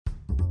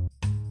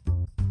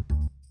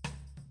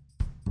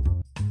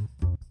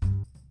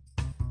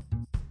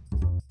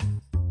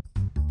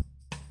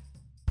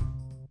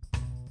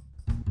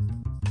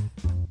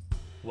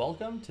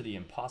Welcome to the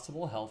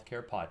Impossible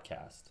Healthcare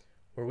Podcast,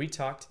 where we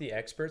talk to the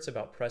experts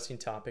about pressing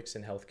topics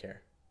in healthcare.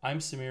 I'm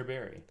Samir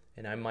Berry.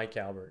 And I'm Mike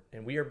Albert,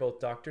 and we are both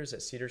doctors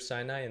at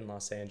Cedars-Sinai in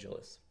Los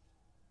Angeles.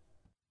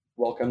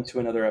 Welcome to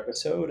another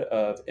episode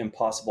of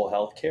Impossible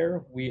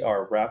Healthcare. We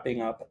are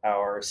wrapping up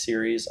our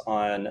series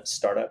on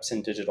startups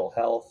in digital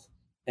health,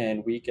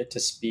 and we get to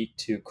speak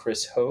to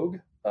Chris Hogue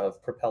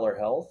of Propeller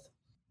Health.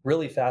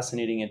 Really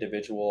fascinating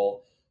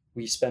individual.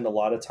 We spend a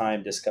lot of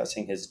time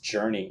discussing his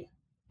journey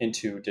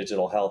into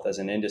digital health as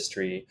an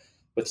industry,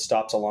 with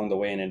stops along the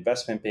way in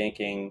investment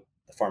banking,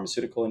 the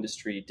pharmaceutical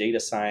industry, data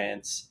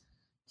science.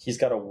 He's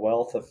got a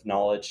wealth of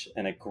knowledge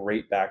and a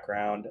great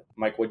background.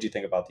 Mike, what do you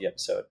think about the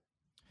episode?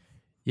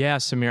 Yeah,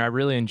 Samir, I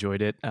really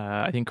enjoyed it.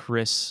 I think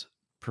Chris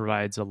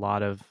provides a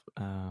lot of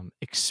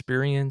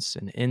experience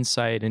and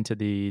insight into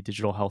the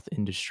digital health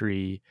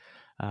industry.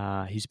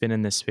 He's been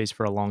in this space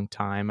for a long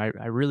time. I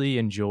really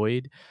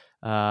enjoyed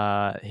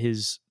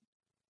his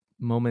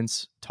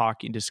moments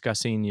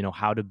discussing,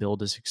 how to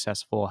build a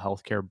successful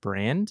healthcare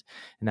brand.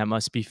 And that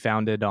must be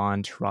founded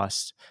on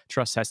trust.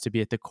 Trust has to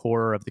be at the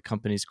core of the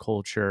company's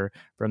culture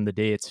from the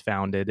day it's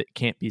founded. It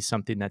can't be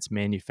something that's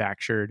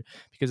manufactured,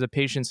 because the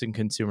patients and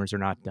consumers are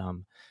not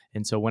dumb.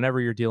 And so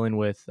whenever you're dealing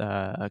with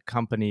a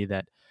company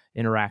that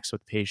interacts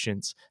with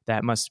patients,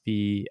 that must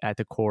be at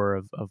the core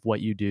of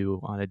what you do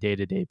on a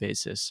day-to-day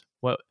basis.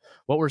 What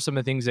were some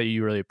of the things that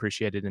you really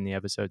appreciated in the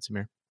episode,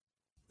 Samir?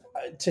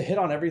 To hit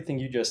on everything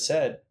you just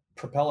said,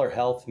 Propeller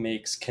Health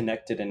makes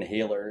connected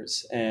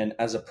inhalers. And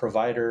as a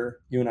provider,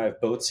 you and I have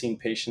both seen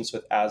patients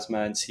with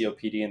asthma and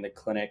COPD in the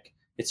clinic.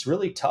 It's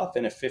really tough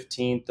in a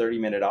 15,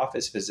 30-minute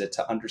office visit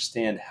to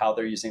understand how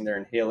they're using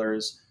their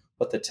inhalers,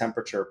 what the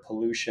temperature,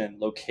 pollution,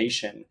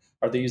 location,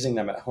 are they using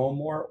them at home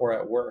more or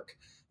at work?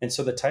 And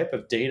so the type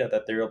of data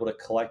that they're able to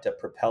collect at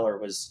Propeller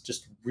was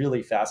just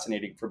really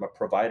fascinating from a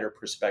provider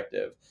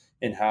perspective,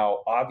 and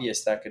how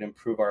obvious that could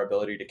improve our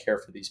ability to care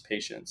for these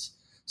patients.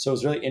 So it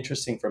was really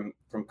interesting from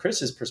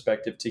Chris's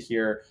perspective to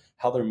hear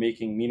how they're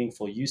making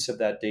meaningful use of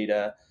that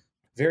data.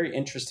 Very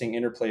interesting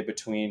interplay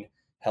between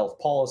health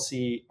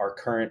policy, our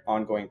current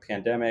ongoing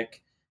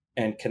pandemic,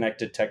 and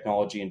connected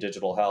technology and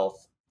digital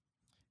health.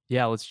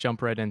 Yeah, let's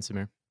jump right in,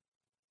 Samir.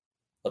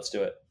 Let's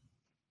do it.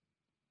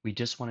 We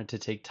just wanted to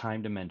take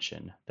time to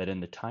mention that in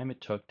the time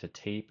it took to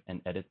tape and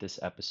edit this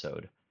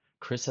episode,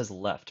 Chris has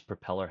left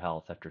Propeller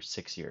Health after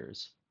 6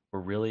 years.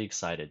 We're really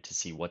excited to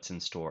see what's in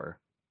store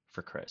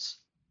for Chris.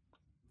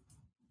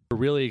 We're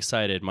really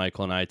excited,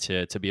 Michael and I,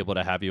 to be able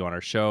to have you on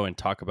our show and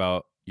talk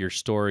about your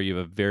story. You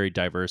have a very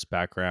diverse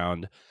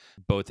background,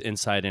 both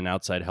inside and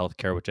outside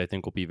healthcare, which I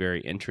think will be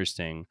very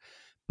interesting.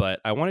 But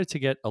I wanted to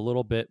get a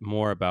little bit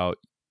more about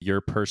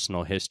your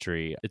personal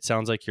history. It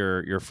sounds like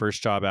your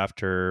first job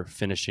after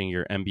finishing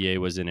your MBA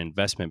was in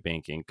investment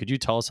banking. Could you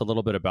tell us a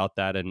little bit about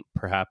that and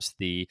perhaps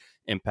the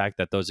impact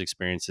that those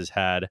experiences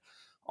had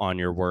on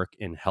your work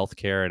in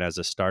healthcare and as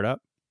a startup?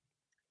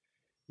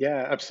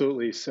 Yeah,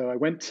 absolutely. So I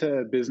went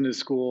to business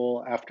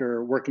school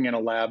after working in a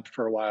lab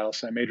for a while.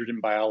 So I majored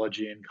in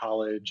biology in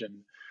college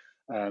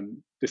and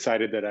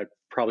decided that I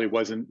probably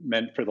wasn't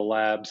meant for the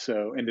lab.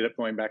 So ended up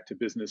going back to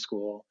business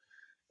school.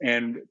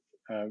 And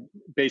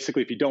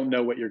basically, if you don't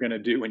know what you're going to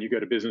do when you go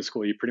to business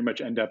school, you pretty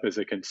much end up as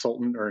a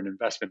consultant or an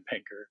investment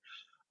banker.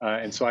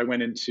 And so I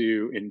went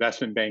into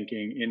investment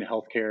banking in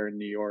healthcare in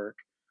New York,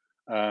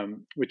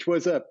 which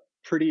was a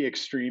pretty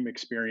extreme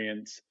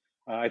experience.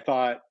 I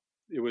thought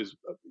it was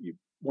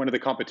one of the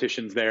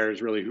competitions there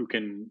is really who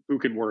can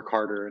work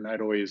harder, and I'd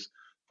always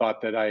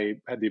thought that I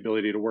had the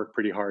ability to work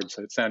pretty hard,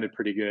 so it sounded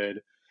pretty good.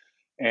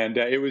 And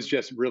it was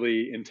just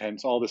really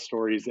intense. All the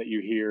stories that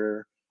you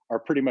hear are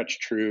pretty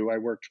much true. I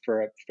worked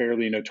for a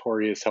fairly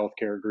notorious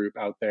healthcare group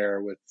out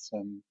there with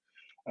some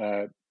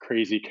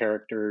crazy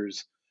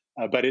characters,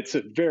 but it's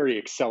a very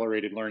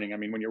accelerated learning. I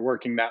mean, when you're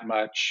working that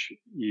much,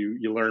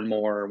 you learn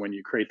more. When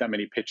you create that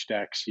many pitch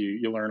decks,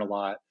 you learn a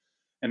lot.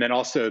 And then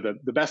also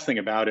the best thing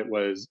about it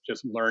was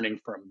just learning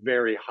from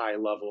very high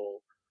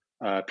level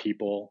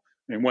people.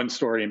 And one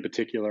story in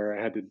particular,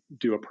 I had to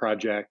do a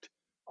project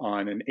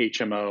on an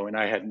HMO, and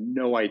I had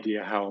no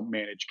idea how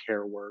managed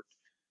care worked.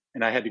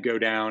 And I had to go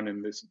down,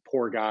 and this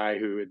poor guy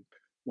who had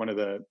one of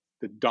the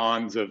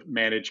dawns of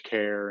managed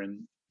care and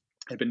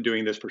had been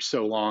doing this for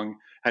so long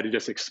had to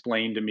just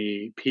explain to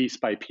me piece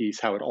by piece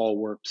how it all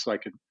worked, so I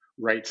could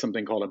write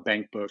something called a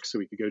bank book so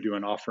we could go do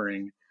an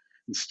offering.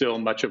 And still,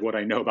 much of what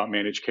I know about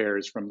managed care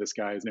is from this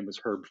guy. His name was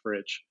Herb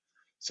Fritsch.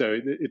 So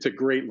it's a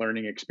great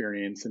learning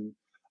experience. And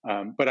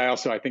but I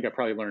think I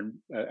probably learned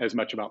as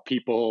much about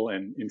people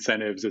and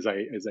incentives as I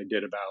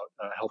did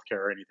about healthcare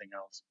or anything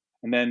else.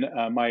 And then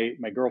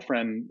my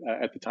girlfriend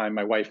at the time,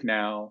 my wife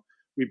now,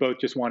 we both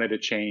just wanted a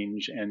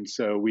change, and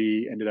so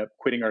we ended up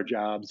quitting our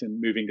jobs and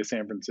moving to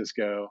San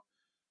Francisco.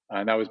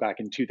 And that was back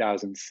in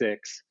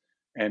 2006.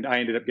 And I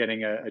ended up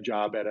getting a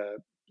job at a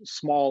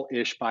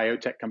small-ish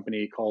biotech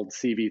company called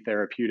CV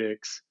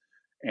Therapeutics.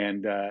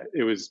 And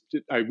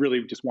I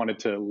really just wanted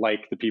to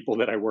like the people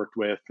that I worked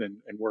with and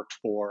worked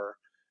for,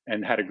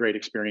 and had a great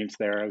experience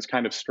there. I was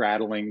kind of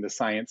straddling the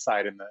science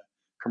side and the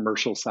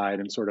commercial side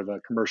and sort of a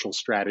commercial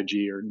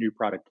strategy or new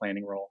product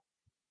planning role.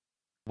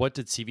 What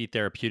did CV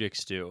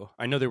Therapeutics do?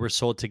 I know they were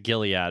sold to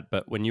Gilead,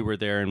 but when you were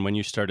there and when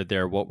you started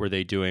there, what were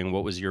they doing?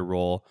 What was your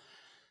role?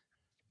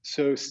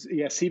 So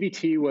yeah,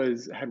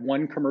 CVT had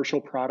one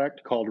commercial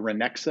product called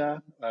Ranexa,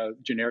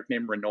 generic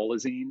name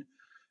Ranolazine,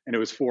 and it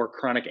was for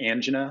chronic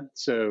angina,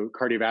 so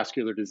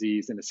cardiovascular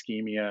disease and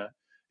ischemia.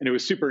 And it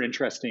was super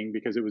interesting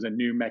because it was a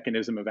new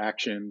mechanism of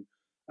action,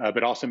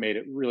 but also made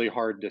it really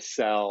hard to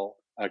sell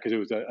because it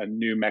was a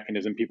new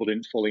mechanism people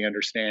didn't fully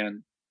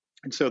understand.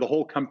 And so the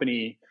whole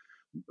company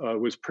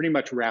was pretty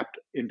much wrapped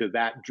into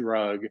that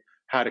drug,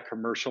 how to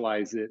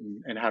commercialize it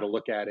and how to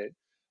look at it.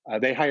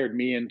 They hired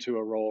me into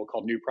a role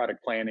called new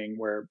product planning,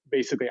 where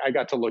basically I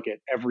got to look at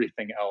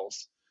everything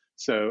else.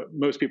 So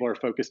most people are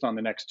focused on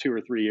the next 2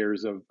 or 3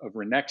 years of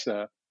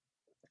Ranexa.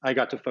 I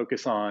got to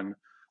focus on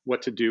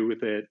what to do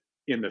with it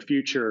in the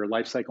future,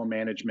 lifecycle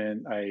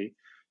management. I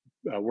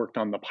worked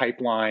on the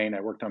pipeline.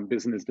 I worked on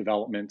business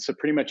development. So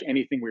pretty much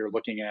anything we were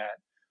looking at,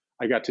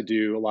 I got to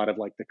do a lot of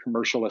like the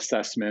commercial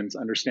assessments,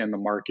 understand the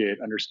market,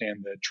 understand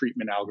the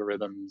treatment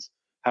algorithms,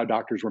 how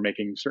doctors were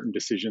making certain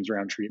decisions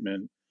around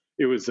treatment.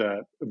 It was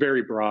a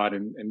very broad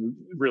and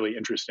really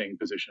interesting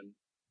position.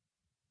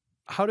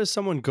 How does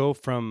someone go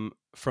from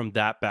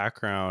that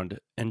background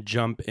and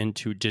jump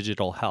into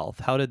digital health?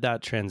 How did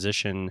that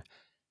transition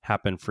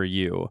happen for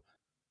you?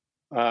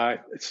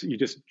 You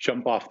just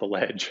jump off the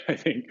ledge, I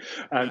think.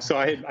 So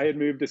I had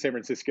moved to San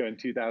Francisco in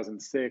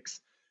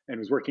 2006 and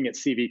was working at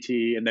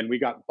CVT, and then we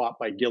got bought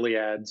by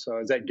Gilead. So I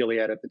was at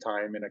Gilead at the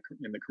time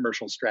in the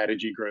commercial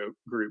strategy group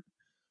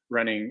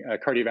running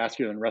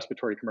cardiovascular and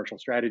respiratory commercial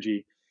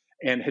strategy,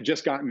 and had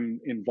just gotten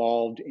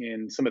involved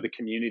in some of the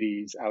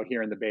communities out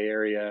here in the Bay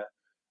Area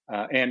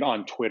and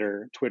on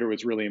Twitter. Twitter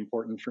was really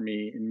important for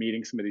me in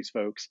meeting some of these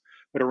folks,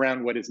 but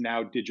around what is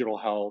now digital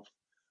health.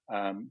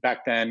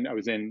 Back then, I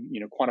was in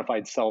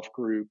quantified self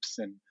groups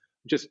and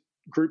just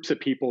groups of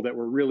people that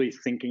were really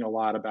thinking a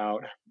lot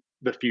about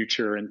the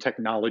future and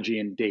technology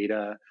and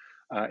data,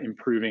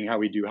 improving how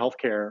we do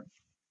healthcare.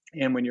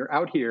 And when you're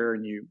out here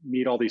and you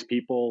meet all these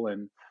people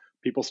and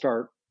people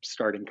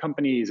starting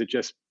companies, it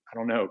just, I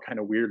don't know, kind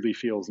of weirdly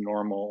feels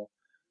normal.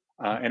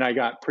 And I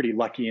got pretty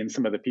lucky in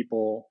some of the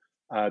people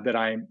that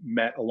I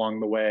met along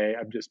the way.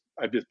 I've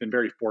just been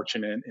very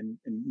fortunate in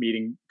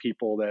meeting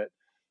people that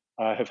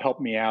have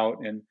helped me out.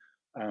 And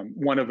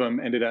one of them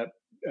ended up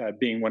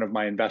being one of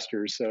my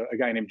investors. So a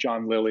guy named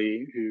John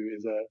Lilly, who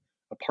is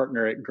a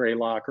partner at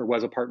Greylock, or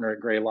was a partner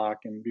at Greylock,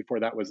 and before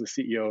that was the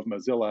CEO of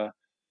Mozilla.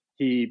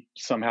 He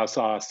somehow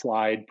saw a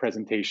slide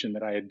presentation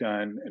that I had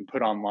done and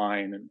put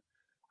online. And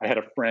I had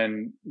a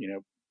friend,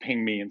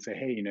 ping me and say,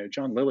 hey,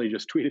 John Lilly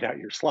just tweeted out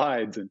your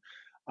slides. And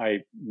I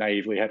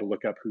naively had to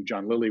look up who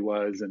John Lilly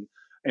was and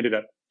ended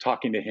up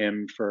talking to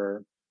him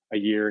for a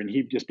year. And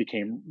he just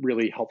became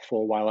really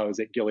helpful while I was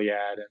at Gilead,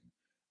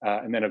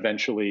 and then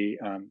eventually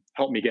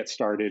helped me get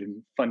started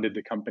and funded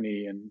the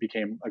company and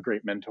became a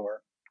great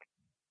mentor.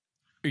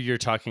 You're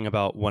talking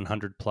about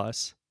 100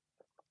 Plus?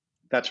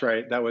 That's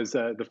right. That was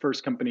the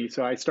first company.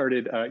 So I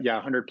started,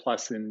 100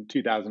 Plus in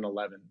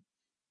 2011.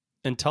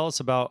 And tell us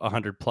about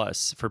 100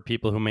 Plus for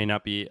people who may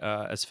not be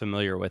as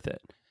familiar with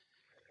it.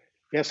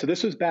 Yeah, so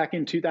this was back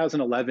in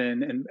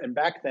 2011. And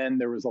back then,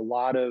 there was a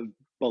lot of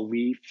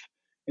belief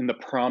in the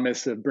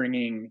promise of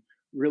bringing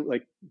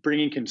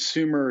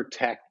consumer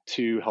tech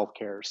to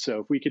healthcare.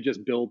 So if we could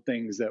just build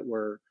things that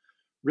were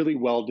really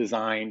well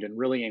designed and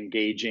really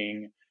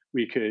engaging,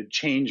 we could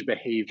change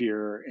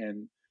behavior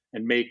and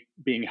make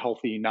being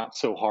healthy not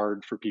so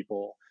hard for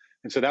people.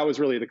 And so that was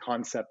really the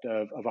concept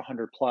of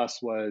 100 Plus,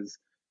 was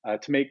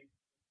to make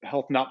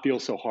health not feel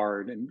so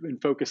hard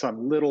and focus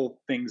on little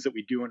things that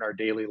we do in our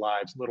daily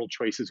lives, little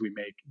choices we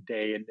make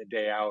day in and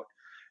day out.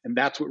 And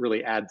that's what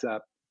really adds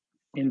up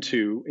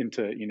into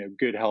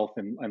good health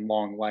and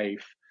long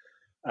life.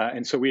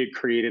 And so we had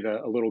created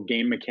a little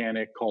game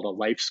mechanic called a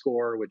life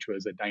score, which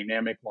was a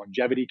dynamic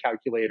longevity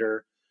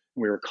calculator.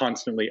 And we were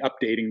constantly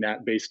updating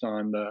that based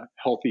on the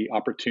healthy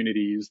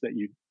opportunities that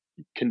you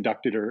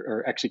conducted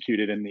or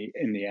executed in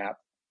the app.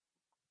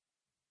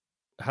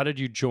 How did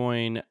you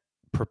join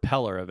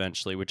Propeller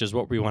eventually, which is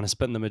what we want to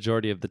spend the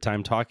majority of the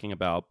time talking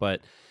about?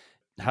 But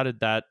how did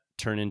that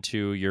turn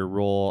into your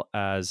role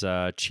as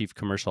a chief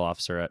commercial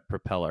officer at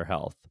Propeller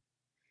Health?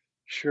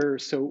 Sure.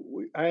 So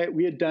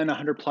we had done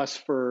 100 Plus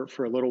for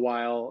a little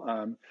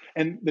while.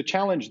 And the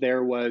challenge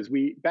there was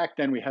back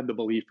then we had the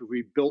belief if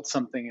we built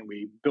something and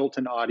we built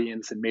an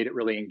audience and made it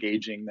really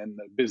engaging, then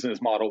the business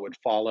model would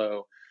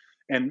follow.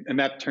 And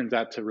that turns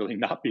out to really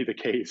not be the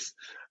case.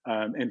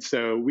 And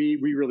so we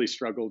really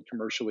struggled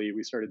commercially.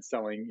 We started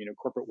selling,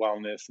 corporate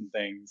wellness and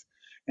things,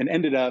 and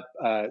ended up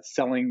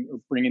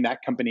bringing that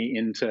company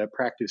into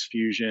Practice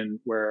Fusion,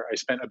 where I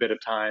spent a bit of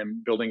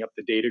time building up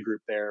the data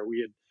group there. We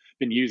had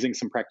been using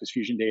some Practice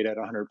Fusion data at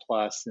 100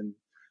 Plus and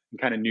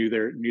kind of knew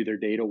their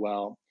data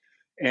well.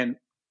 And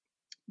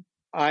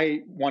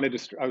I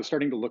was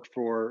starting to look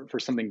for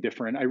something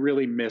different. I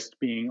really missed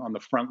being on the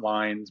front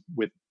lines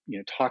with,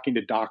 talking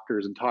to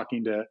doctors and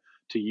talking to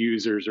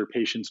users or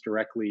patients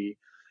directly.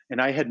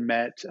 And I had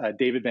met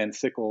David Van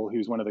Sickle,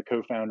 who's one of the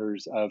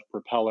co-founders of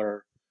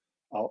Propeller,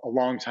 a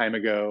long time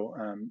ago.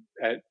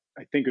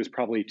 I think it was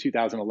probably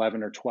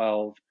 2011 or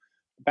 12.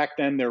 Back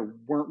then, there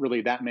weren't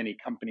really that many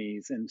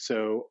companies, and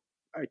so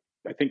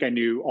I think I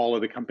knew all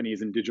of the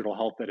companies in digital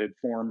health that had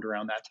formed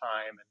around that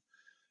time,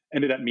 and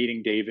ended up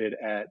meeting David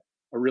at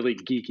a really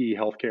geeky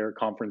healthcare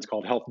conference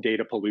called Health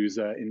Data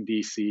Palooza in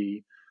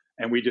DC.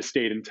 And we just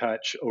stayed in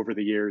touch over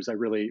the years. I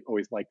really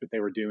always liked what they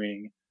were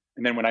doing.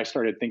 And then when I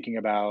started thinking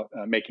about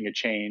making a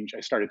change,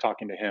 I started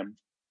talking to him.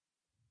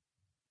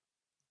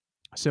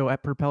 So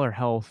at Propeller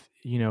Health,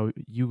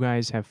 you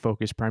guys have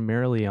focused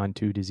primarily on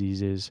two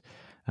diseases,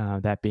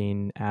 that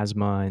being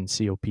asthma and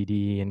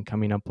COPD, and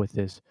coming up with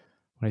this,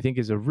 what I think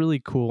is a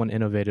really cool and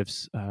innovative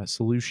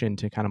solution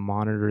to kind of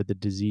monitor the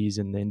disease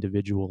in the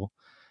individual,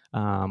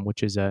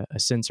 which is a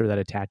sensor that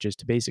attaches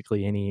to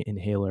basically any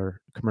inhaler,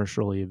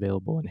 commercially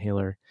available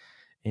inhaler.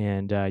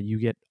 And you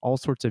get all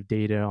sorts of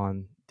data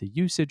on the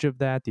usage of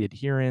that, the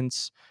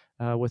adherence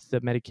with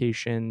the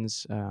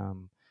medications,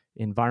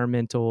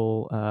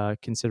 environmental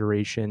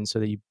considerations, so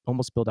that you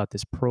almost build out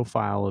this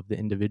profile of the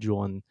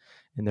individual and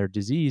their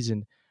disease.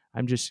 And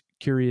I'm just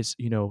curious,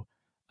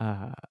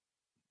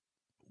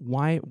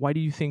 why do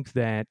you think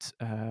that?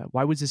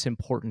 Why was this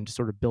important to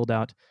sort of build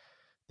out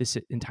this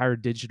entire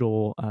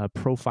digital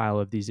profile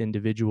of these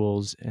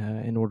individuals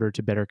in order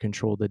to better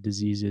control the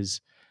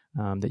diseases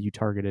that you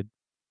targeted?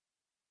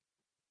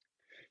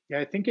 Yeah,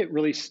 I think it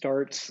really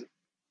starts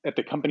at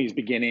the company's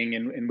beginning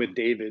and with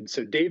David.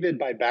 So David,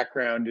 by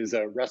background, is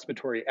a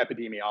respiratory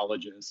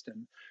epidemiologist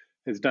and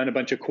has done a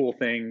bunch of cool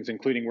things,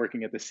 including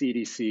working at the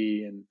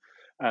CDC.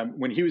 And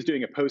when he was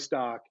doing a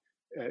postdoc,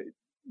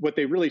 what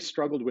they really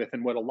struggled with,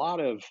 and what a lot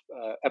of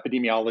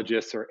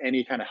epidemiologists or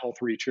any kind of health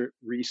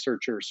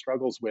researcher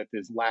struggles with,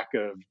 is lack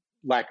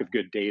of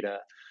good data.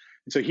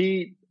 And so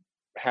he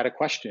had a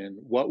question: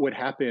 what would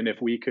happen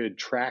if we could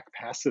track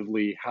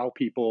passively how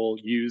people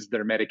use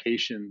their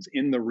medications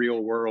in the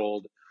real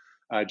world,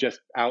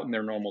 just out in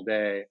their normal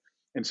day?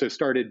 And so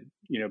started,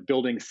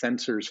 building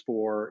sensors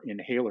for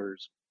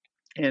inhalers.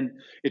 And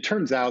it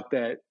turns out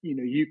that,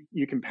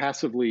 you can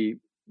passively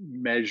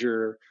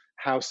measure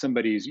how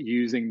somebody's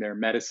using their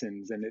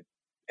medicines, and it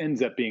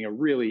ends up being a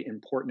really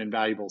important and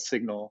valuable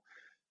signal.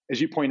 As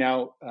you point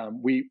out,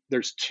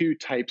 there's two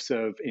types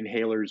of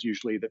inhalers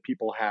usually that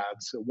people have.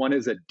 So one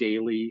is a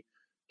daily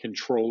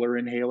controller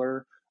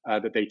inhaler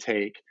that they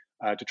take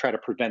to try to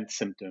prevent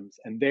symptoms.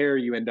 And there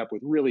you end up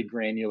with really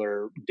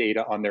granular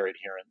data on their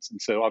adherence.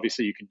 And so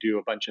obviously you can do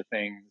a bunch of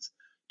things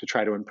to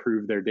try to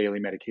improve their daily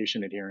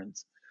medication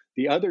adherence.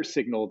 The other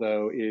signal,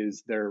 though,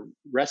 is their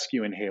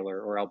rescue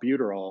inhaler, or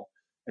albuterol.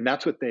 And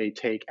that's what they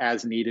take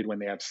as needed when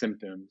they have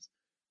symptoms.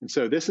 And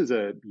so this is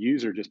a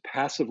user just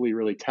passively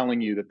really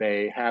telling you that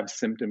they have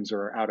symptoms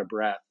or are out of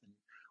breath.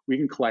 We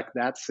can collect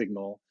that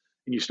signal,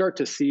 and you start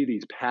to see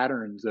these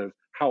patterns of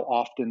how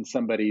often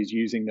somebody's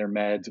using their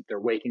meds, if they're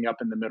waking up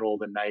in the middle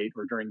of the night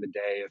or during the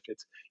day, if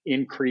it's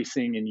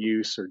increasing in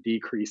use or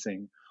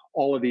decreasing.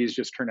 All of these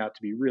just turn out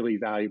to be really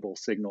valuable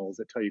signals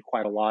that tell you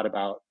quite a lot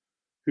about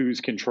who's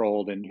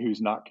controlled and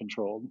who's not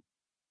controlled.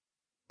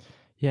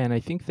 Yeah, and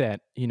I think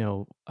that,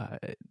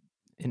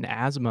 in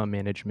asthma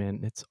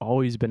management, it's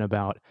always been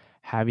about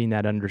having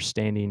that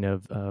understanding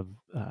of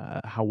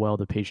how well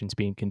the patient's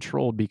being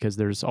controlled, because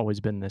there's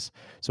always been this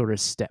sort of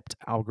stepped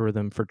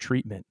algorithm for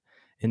treatment.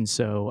 And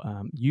so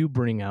you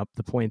bring up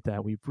the point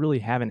that we really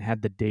haven't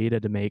had the data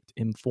to make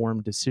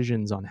informed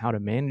decisions on how to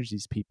manage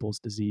these people's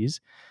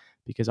disease,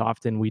 because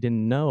often we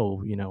didn't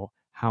know,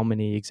 how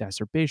many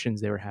exacerbations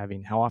they were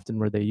having, how often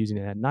were they using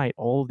it at night,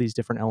 all of these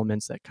different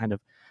elements that kind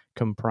of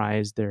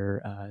comprise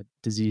their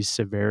disease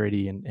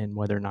severity and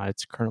whether or not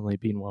it's currently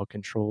being well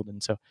controlled.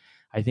 And so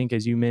I think,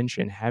 as you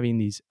mentioned, having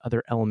these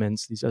other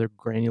elements, these other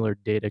granular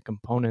data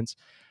components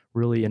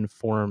really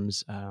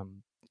informs,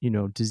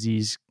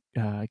 disease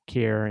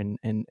care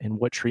and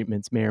what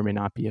treatments may or may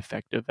not be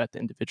effective at the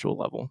individual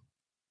level.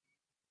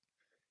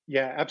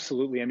 Yeah,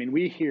 absolutely. I mean,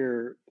 we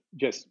hear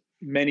just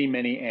many,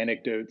 many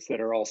anecdotes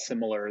that are all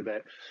similar,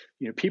 that,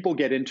 people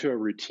get into a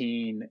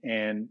routine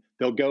and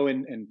they'll go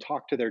in and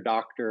talk to their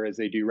doctor, as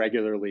they do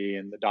regularly.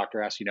 And the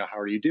doctor asks, how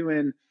are you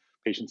doing?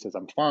 Patient says,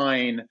 I'm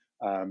fine,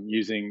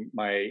 using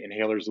my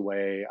inhalers the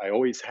way I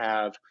always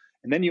have.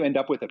 And then you end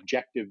up with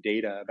objective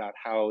data about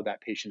how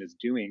that patient is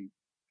doing.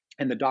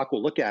 And the doc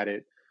will look at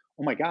it.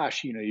 Oh my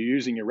gosh, you're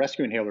using your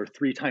rescue inhaler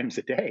 3 times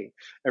a day,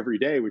 every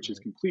day, which is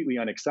completely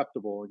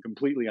unacceptable and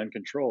completely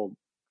uncontrolled.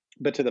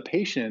 But to the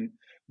patient,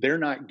 they're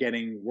not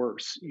getting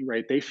worse,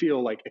 right? They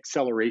feel like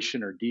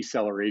acceleration or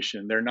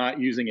deceleration. They're not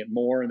using it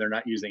more and they're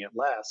not using it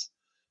less.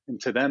 And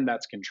to them,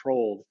 that's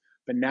controlled.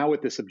 But now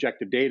with this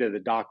objective data, the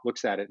doc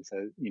looks at it and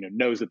says,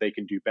 knows that they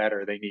can do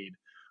better. They need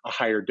a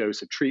higher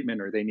dose of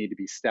treatment, or they need to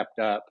be stepped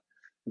up.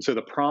 And so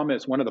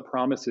one of the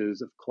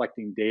promises of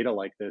collecting data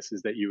like this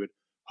is that you would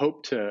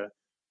hope to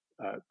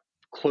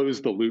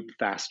close the loop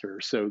faster.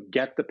 So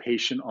get the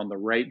patient on the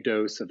right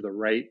dose of the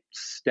right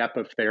step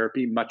of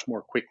therapy much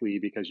more quickly,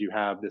 because you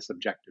have this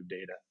objective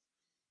data.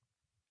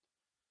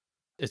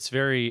 It's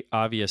very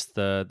obvious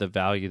the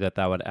value that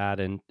would add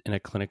in a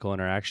clinical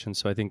interaction.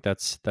 So I think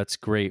that's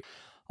great.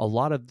 A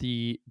lot of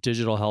the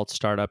digital health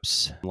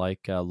startups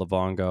like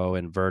Livongo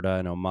and Virta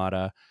and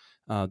Omada,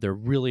 they're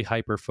really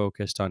hyper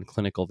focused on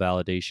clinical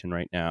validation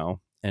right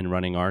now and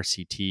running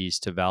RCTs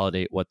to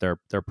validate what their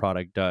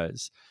product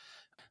does.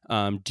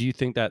 Do you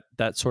think that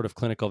that sort of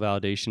clinical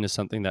validation is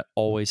something that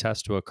always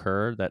has to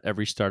occur, that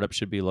every startup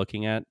should be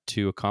looking at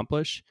to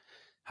accomplish?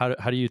 How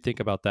do you think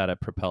about that at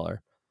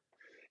Propeller?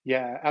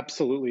 Yeah,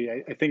 absolutely.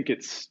 I think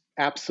it's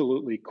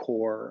absolutely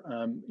core.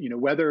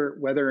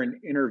 Whether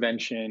an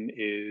intervention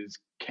is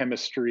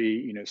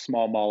chemistry,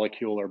 small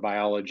molecule or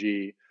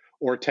biology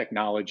or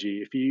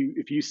technology,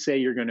 if you say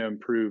you're going to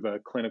improve a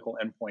clinical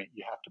endpoint,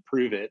 you have to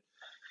prove it.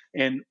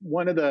 And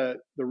one of the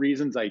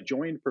reasons I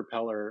joined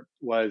Propeller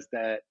was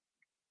that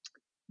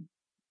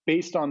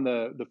based on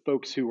the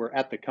folks who were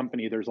at the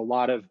company, there's a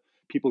lot of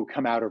people who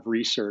come out of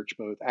research,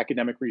 both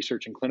academic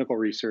research and clinical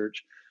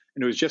research.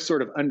 And it was just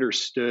sort of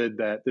understood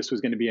that this was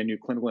going to be a new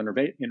clinical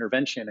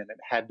intervention and it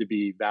had to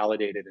be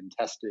validated and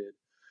tested.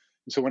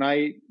 And so when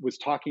I was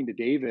talking to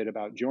David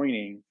about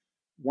joining,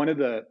 one of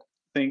the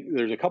things,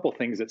 there's a couple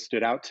things that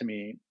stood out to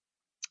me.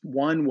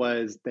 One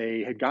was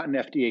they had gotten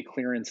FDA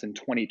clearance in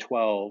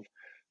 2012.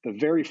 The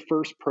very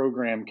first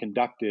program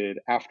conducted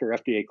after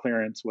FDA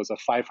clearance was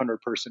a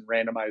 500-person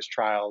randomized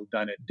trial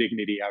done at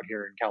Dignity out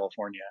here in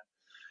California.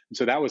 And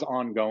so that was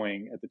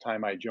ongoing at the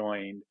time I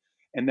joined.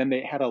 And then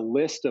they had a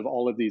list of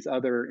all of these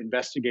other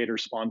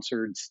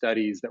investigator-sponsored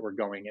studies that were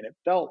going, and it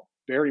felt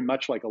very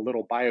much like a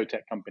little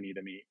biotech company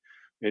to me.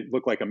 It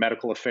looked like a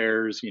medical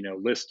affairs,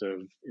 list of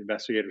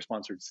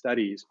investigator-sponsored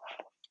studies.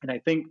 And I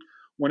think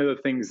one of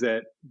the things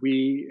that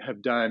we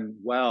have done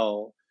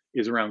well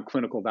is around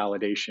clinical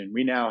validation.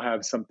 We now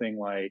have something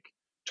like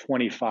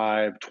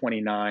 25,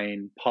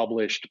 29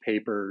 published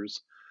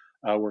papers.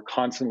 We're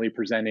constantly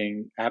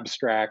presenting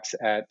abstracts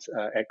at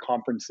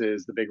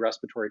conferences, the big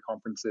respiratory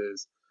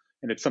conferences,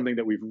 and it's something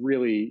that we've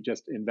really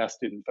just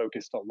invested and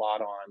focused a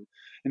lot on.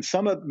 And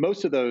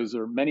most of those,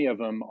 or many of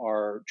them,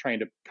 are trying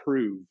to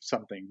prove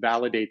something,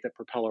 validate that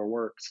Propeller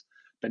works.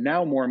 But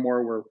now more and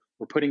more,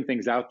 we're putting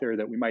things out there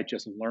that we might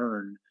just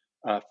learn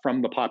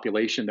from the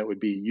population that would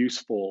be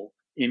useful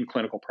in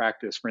clinical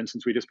practice. For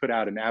instance, we just put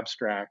out an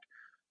abstract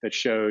that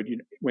showed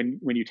when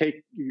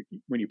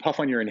you puff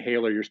on your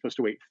inhaler, you're supposed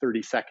to wait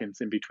 30 seconds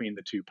in between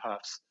the two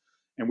puffs.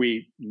 And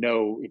we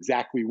know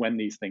exactly when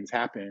these things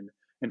happen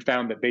and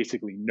found that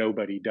basically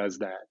nobody does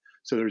that.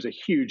 So there's a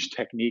huge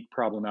technique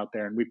problem out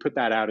there. And we put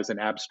that out as an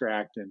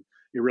abstract, and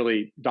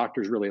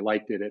doctors really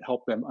liked it. It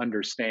helped them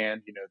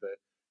understand, the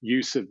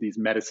use of these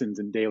medicines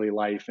in daily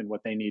life and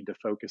what they need to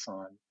focus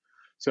on.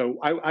 So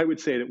I would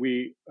say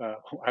that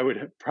I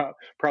would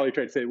probably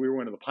try to say that we were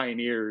one of the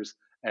pioneers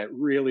at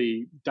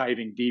really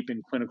diving deep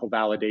in clinical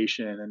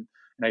validation, and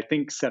I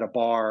think set a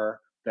bar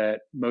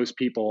that most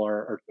people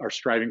are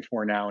striving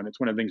for now. And it's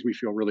one of the things we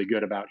feel really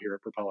good about here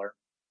at Propeller.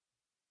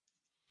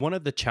 One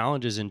of the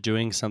challenges in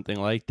doing something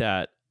like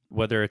that,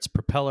 whether it's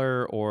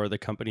Propeller or the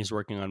companies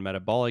working on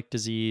metabolic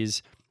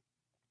disease,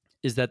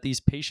 is that these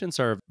patients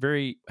are a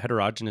very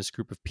heterogeneous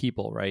group of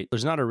people, right?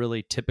 There's not a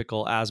really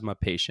typical asthma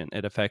patient.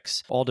 It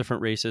affects all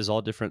different races,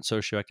 all different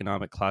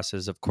socioeconomic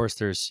classes. Of course,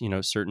 there's,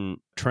 certain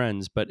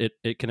trends, but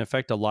it can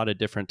affect a lot of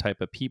different type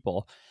of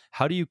people.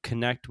 How do you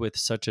connect with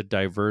such a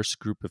diverse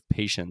group of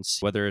patients,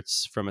 whether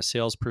it's from a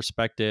sales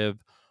perspective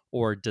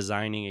or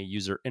designing a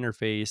user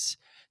interface?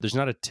 There's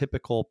not a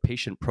typical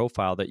patient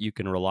profile that you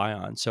can rely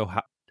on. So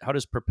how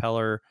does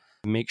Propeller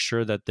make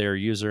sure that their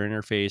user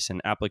interface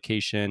and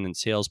application and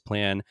sales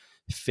plan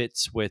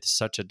fits with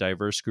such a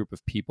diverse group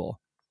of people?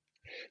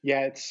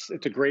 Yeah, it's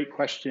a great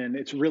question.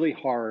 It's really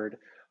hard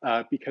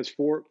because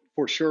for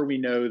sure we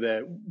know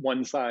that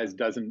one size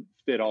doesn't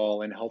fit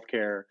all in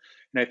healthcare.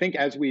 And I think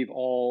as we've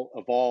all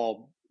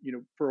evolved,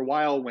 for a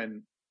while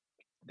when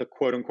the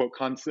quote unquote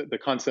the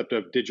concept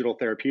of digital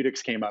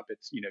therapeutics came up,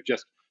 it's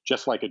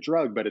just like a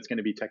drug, but it's going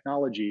to be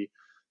technology.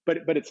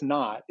 But it's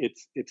not.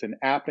 It's an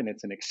app and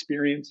it's an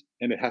experience,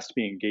 and it has to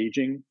be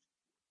engaging,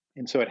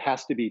 and so it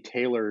has to be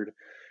tailored.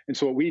 And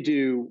so what we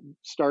do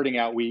starting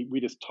out, we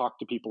just talk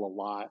to people a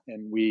lot,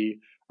 and we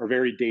are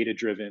very data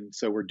driven.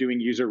 So we're doing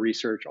user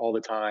research all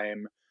the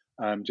time,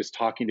 just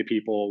talking to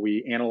people.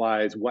 We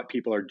analyze what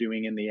people are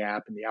doing in the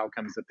app and the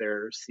outcomes that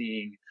they're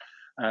seeing,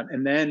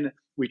 and then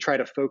we try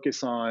to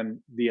focus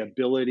on the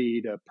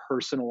ability to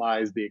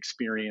personalize the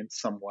experience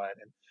somewhat.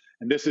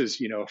 And this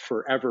is a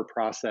forever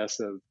process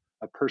of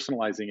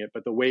personalizing it.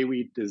 But the way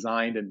we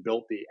designed and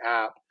built the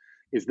app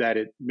is that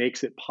it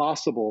makes it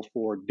possible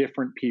for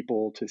different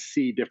people to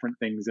see different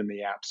things in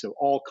the app. So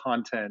all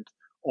content,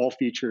 all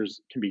features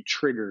can be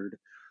triggered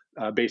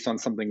based on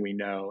something we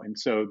know. And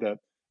so at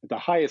the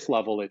highest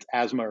level, it's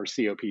asthma or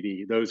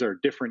COPD. Those are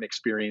different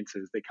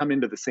experiences. They come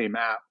into the same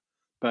app,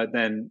 but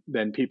then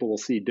people will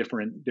see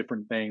different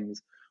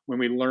things. When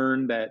we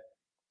learn that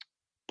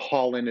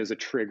pollen is a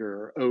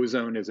trigger,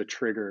 ozone is a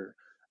trigger,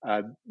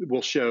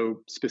 we'll show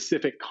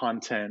specific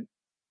content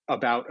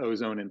about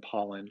ozone and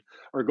pollen.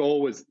 Our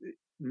goal was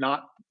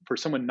not for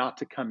someone not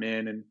to come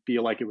in and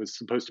feel like it was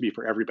supposed to be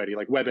for everybody,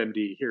 like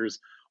WebMD, here's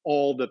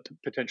all the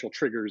potential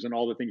triggers and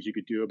all the things you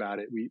could do about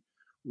it. We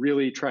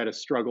really try to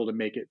struggle to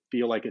make it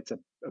feel like it's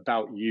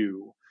about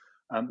you.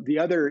 The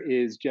other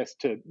is just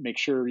to make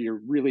sure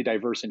you're really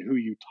diverse in who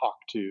you talk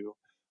to,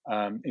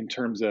 in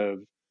terms of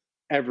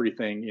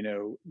everything,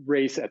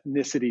 race,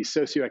 ethnicity,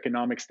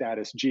 socioeconomic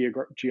status,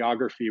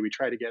 geography. We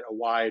try to get a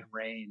wide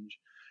range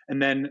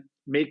and then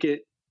make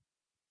it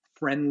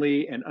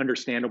friendly and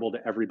understandable to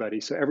everybody.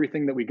 So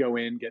everything that we go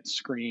in gets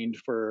screened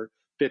for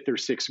fifth or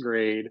sixth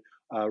grade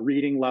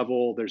reading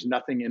level. There's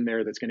nothing in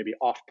there that's going to be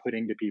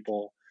off-putting to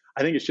people.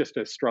 I think it's just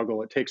a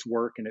struggle. It takes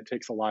work and it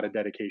takes a lot of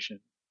dedication.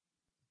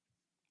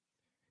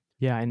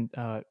 Yeah, and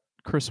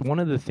Chris, one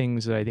of the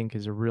things that I think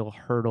is a real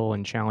hurdle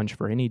and challenge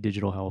for any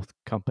digital health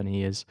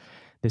company is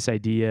this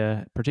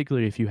idea,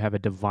 particularly if you have a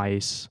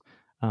device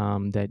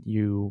that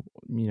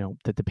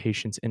that the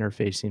patient's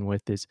interfacing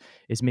with,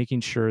 is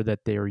making sure that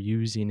they are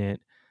using it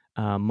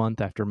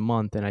month after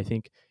month. And I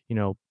think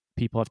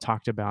people have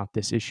talked about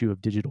this issue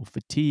of digital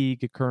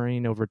fatigue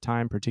occurring over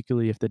time,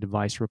 particularly if the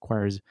device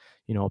requires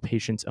a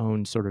patient's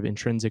own sort of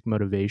intrinsic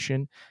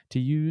motivation to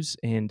use.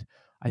 And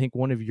I think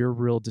one of your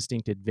real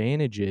distinct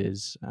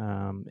advantages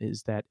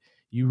is that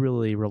you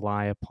really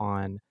rely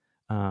upon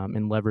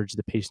and leverage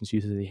the patient's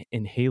use of the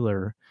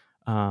inhaler.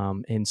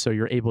 And so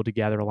you're able to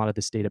gather a lot of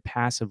this data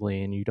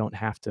passively, and you don't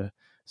have to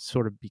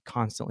sort of be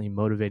constantly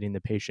motivating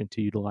the patient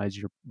to utilize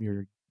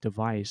your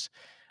device.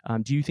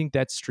 Do you think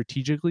that's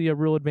strategically a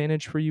real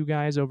advantage for you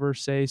guys over,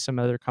 say, some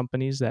other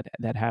companies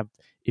that have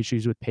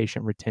issues with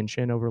patient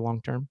retention over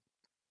long term?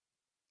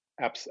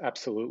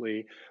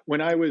 Absolutely.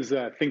 When I was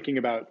thinking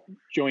about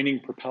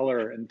joining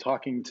Propeller and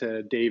talking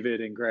to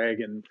David and Greg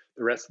and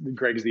the rest,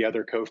 Greg's the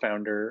other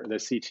co-founder, the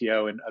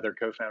CTO and other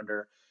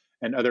co-founder,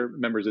 and other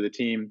members of the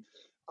team,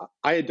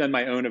 I had done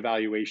my own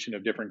evaluation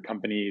of different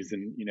companies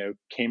and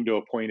came to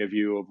a point of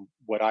view of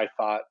what I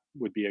thought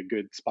would be a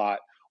good spot.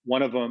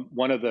 One of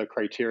the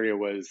criteria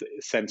was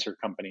a sensor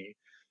company.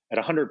 At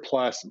 100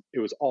 plus, it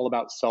was all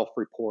about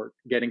self-report,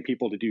 getting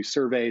people to do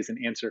surveys and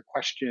answer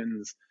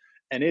questions.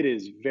 And it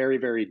is very,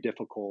 very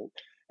difficult.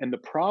 And the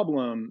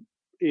problem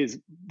is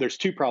there's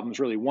two problems,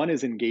 really. One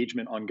is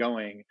engagement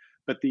ongoing,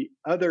 but the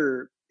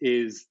other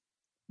is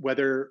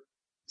whether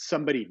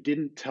somebody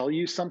didn't tell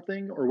you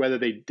something or whether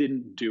they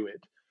didn't do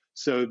it.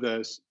 So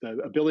the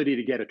ability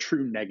to get a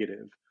true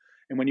negative.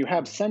 And when you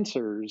have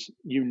sensors,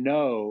 you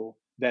know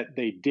that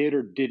they did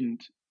or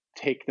didn't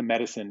take the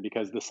medicine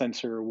because the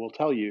sensor will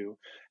tell you.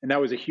 And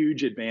that was a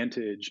huge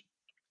advantage.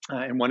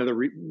 And one of the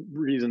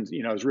reasons,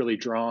 I was really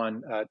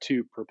drawn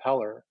to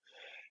Propeller.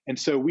 And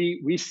so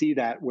we see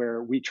that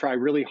where we try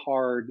really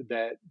hard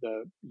that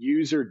the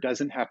user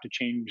doesn't have to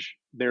change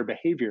their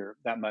behavior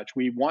that much.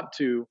 We want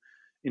to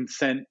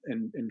incent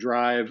and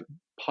drive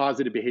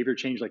positive behavior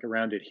change, like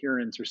around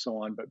adherence or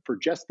so on. But for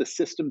just the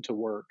system to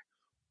work,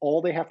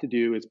 all they have to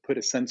do is put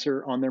a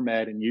sensor on their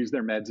med and use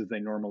their meds as they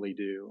normally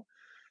do.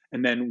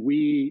 And then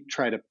we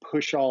try to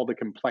push all the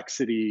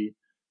complexity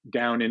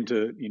down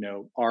into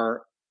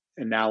our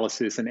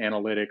analysis and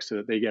analytics so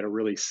that they get a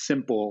really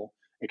simple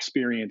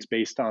experience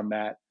based on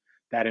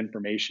that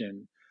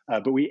information.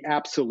 But we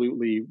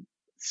absolutely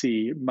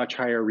see much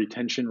higher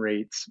retention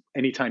rates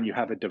anytime you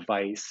have a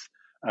device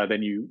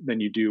than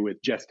you do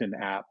with just an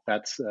app.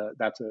 That's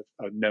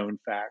a known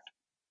fact.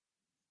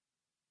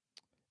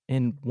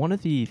 And one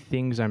of the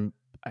things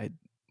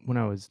when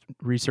I was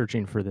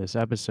researching for this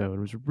episode,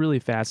 was really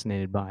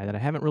fascinated by that I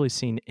haven't really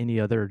seen any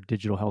other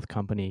digital health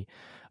company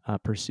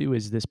pursue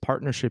is this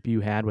partnership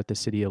you had with the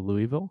city of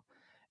Louisville.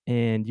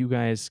 And you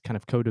guys kind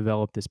of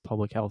co-developed this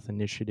public health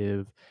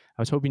initiative.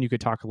 I was hoping you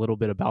could talk a little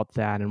bit about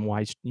that and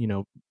why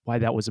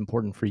that was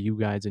important for you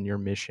guys and your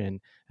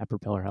mission at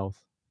Propeller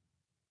Health.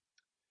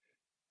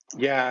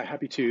 Yeah,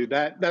 happy to.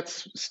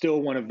 That's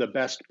still one of the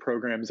best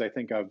programs I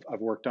think I've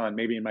worked on,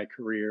 maybe in my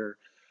career.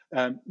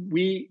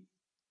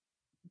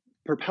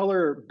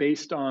 Propeller,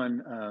 based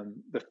on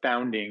the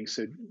founding.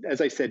 So,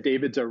 as I said,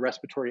 David's a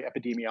respiratory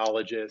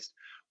epidemiologist.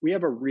 We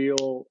have a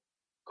real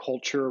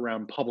culture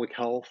around public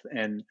health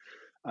and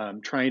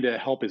trying to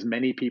help as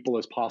many people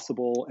as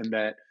possible, and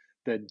that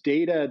the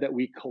data that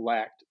we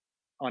collect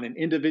on an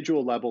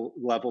individual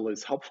level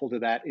is helpful to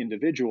that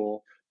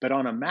individual, but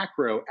on a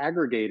macro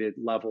aggregated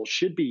level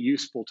should be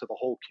useful to the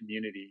whole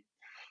community.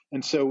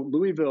 And so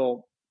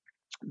Louisville,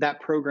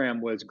 that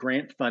program was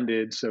grant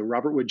funded. So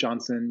Robert Wood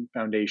Johnson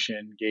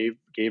Foundation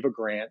gave a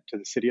grant to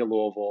the city of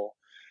Louisville.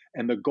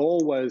 And the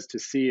goal was to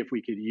see if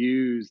we could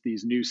use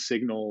these new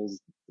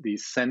signals,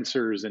 these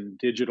sensors and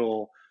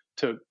digital,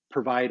 to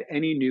provide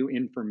any new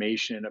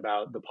information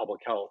about the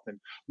public health. And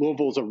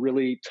Louisville's a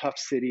really tough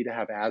city to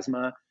have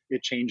asthma.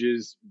 It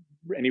changes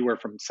anywhere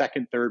from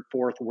second, third,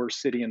 fourth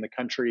worst city in the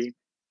country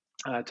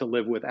to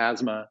live with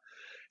asthma.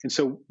 And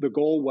so the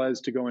goal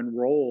was to go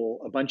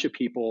enroll a bunch of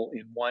people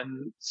in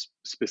one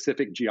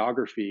specific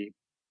geography,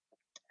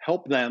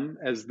 help them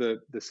as the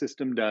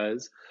system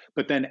does,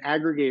 but then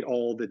aggregate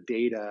all the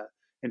data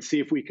and see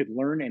if we could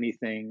learn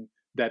anything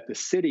that the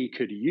city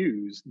could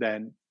use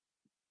then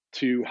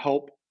to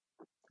help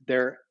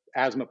their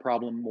asthma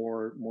problem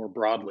more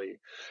broadly.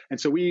 And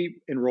so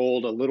we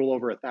enrolled a little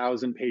over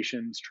 1,000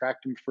 patients,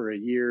 tracked them for a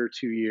year,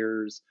 2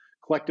 years,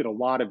 collected a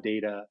lot of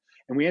data,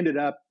 and we ended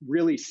up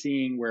really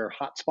seeing where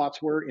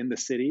hotspots were in the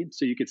city.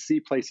 So you could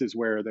see places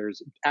where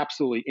there's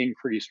absolutely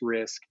increased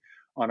risk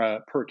on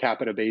a per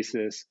capita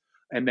basis.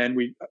 And then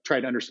we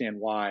tried to understand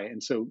why.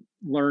 And so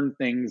learn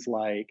things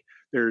like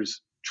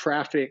there's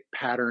traffic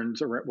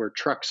patterns where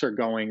trucks are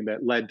going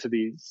that led to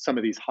some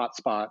of these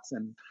hotspots,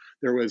 and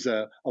there was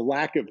a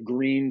lack of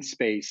green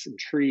space and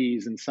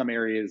trees in some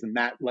areas, and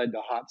that led to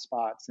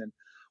hotspots. And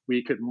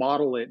we could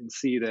model it and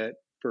see that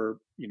for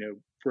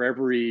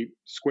every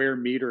square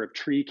meter of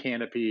tree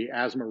canopy,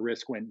 asthma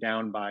risk went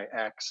down by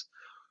X.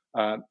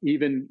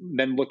 Even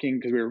then, looking,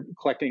 because we were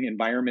collecting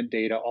environment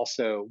data,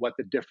 also what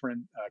the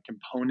different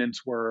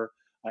components were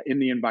in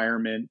the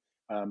environment,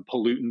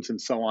 pollutants and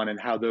so on, and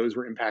how those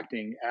were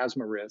impacting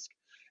asthma risk.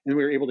 And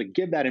we were able to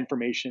give that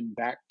information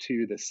back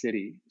to the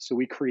city. So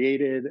we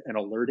created an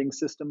alerting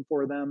system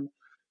for them.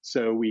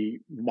 So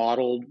we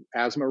modeled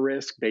asthma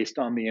risk based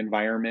on the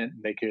environment.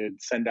 They could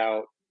send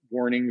out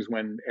warnings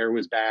when air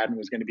was bad and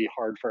was going to be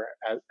hard for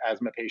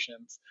asthma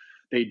patients.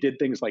 They did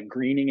things like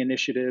greening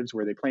initiatives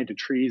where they planted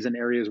trees in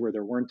areas where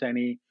there weren't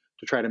any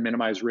to try to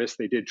minimize risk.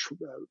 They did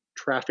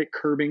traffic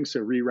curbing,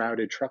 so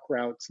rerouted truck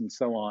routes and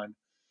so on.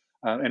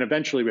 And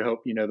eventually, we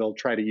hope they'll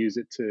try to use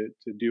it to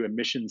do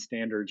emission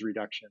standards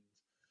reductions.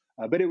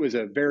 But it was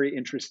a very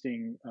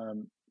interesting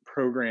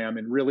program,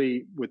 and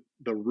really with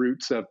the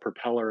roots of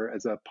Propeller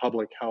as a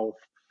public health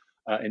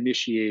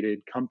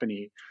initiated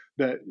company.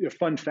 The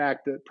fun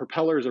fact that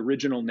Propeller's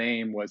original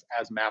name was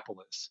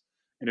Asthmapolis,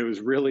 and it was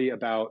really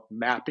about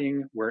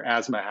mapping where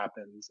asthma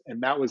happens.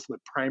 And that was the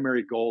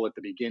primary goal at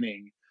the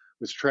beginning,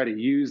 was to try to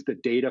use the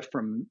data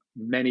from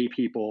many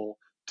people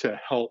to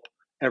help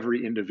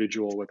every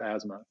individual with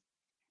asthma.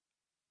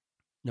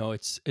 No,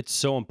 it's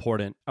so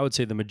important. I would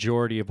say the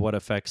majority of what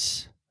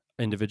affects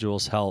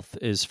individuals' health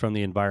is from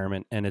the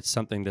environment, and it's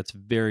something that's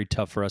very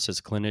tough for us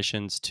as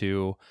clinicians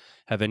to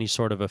have any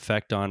sort of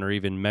effect on or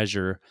even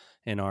measure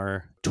in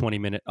our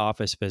 20-minute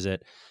office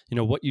visit.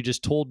 What you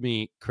just told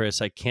me,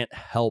 Chris, I can't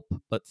help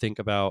but think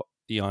about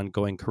the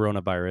ongoing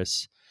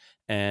coronavirus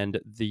and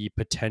the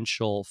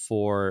potential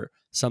for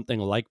something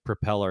like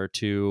Propeller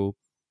to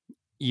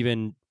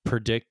even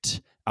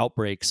predict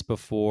outbreaks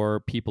before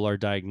people are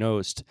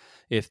diagnosed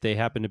if they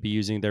happen to be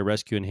using their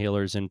rescue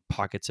inhalers in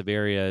pockets of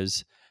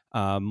areas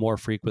more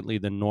frequently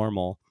than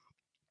normal.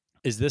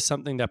 Is this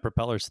something that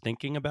Propeller's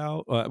thinking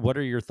about? What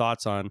are your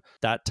thoughts on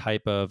that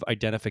type of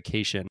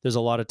identification? There's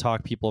a lot of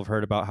talk people have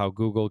heard about how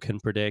Google can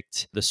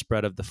predict the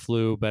spread of the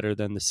flu better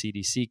than the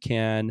CDC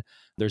can.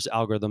 There's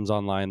algorithms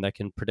online that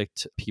can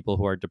predict people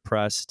who are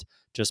depressed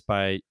just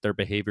by their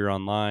behavior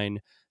online.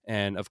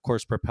 And of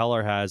course,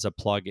 Propeller has a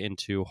plug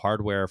into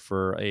hardware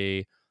for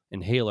a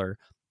inhaler,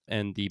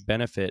 and the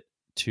benefit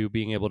to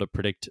being able to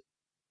predict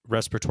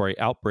respiratory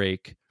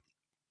outbreak,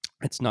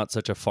 it's not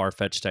such a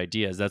far-fetched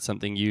idea. Is that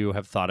something you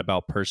have thought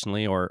about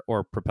personally, or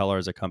Propeller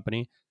as a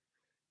company?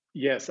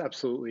 Yes,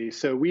 absolutely.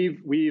 So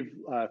we've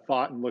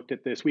thought and looked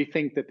at this. We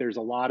think that there's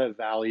a lot of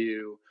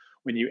value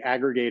when you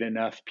aggregate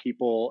enough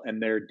people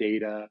and their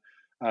data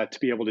to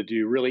be able to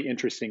do really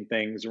interesting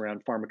things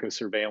around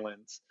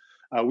pharmacosurveillance.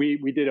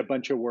 We did a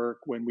bunch of work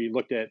when we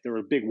looked at, there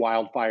were big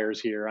wildfires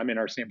here. I'm in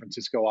our San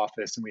Francisco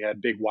office, and we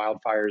had big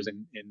wildfires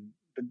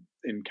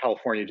in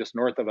California, just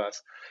north of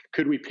us.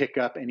 Could we pick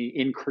up any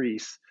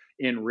increase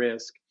in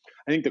risk?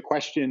 I think the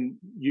question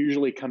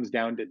usually comes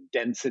down to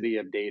density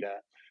of data.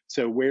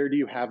 So where do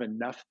you have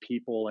enough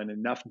people and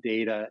enough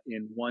data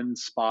in one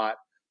spot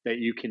that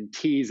you can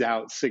tease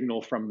out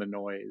signal from the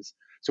noise?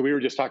 So we were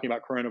just talking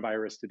about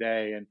coronavirus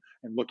today and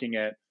looking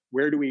at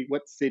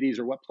what cities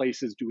or what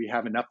places do we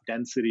have enough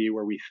density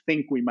where we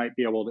think we might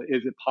be able to,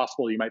 is it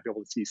possible you might be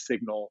able to see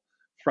signal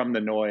from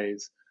the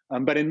noise?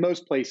 But in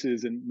most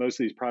places and most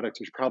of these products,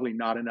 there's probably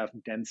not enough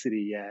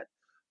density yet.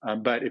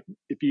 But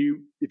if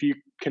you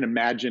can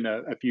imagine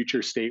a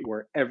future state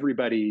where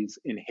everybody's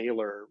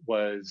inhaler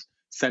was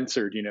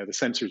censored, the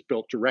sensors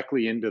built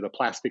directly into the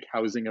plastic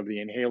housing of the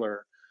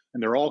inhaler,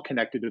 and they're all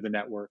connected to the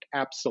network,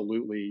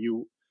 absolutely,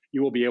 you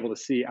will be able to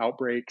see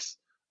outbreaks.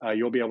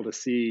 You'll be able to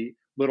see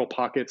little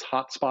pockets,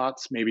 hot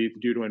spots. Maybe it's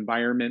due to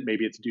environment,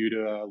 maybe it's due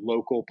to a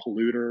local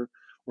polluter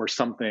or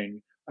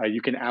something.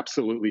 You can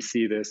absolutely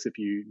see this if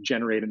you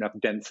generate enough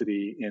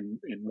density in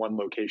one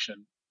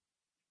location.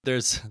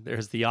 There's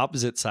the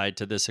opposite side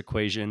to this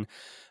equation.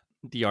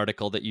 The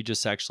article that you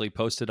just actually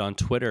posted on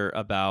Twitter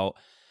about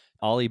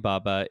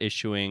Alibaba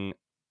issuing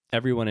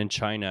everyone in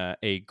China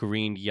a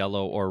green,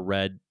 yellow, or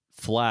red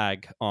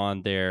flag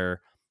on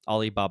their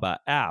Alibaba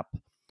app.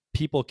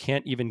 People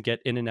can't even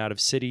get in and out of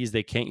cities.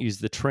 They can't use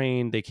the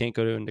train. They can't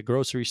go into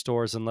grocery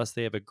stores unless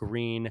they have a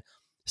green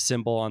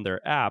symbol on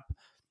their app.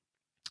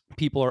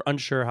 People are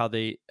unsure how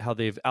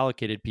they've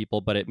allocated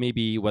people, but it may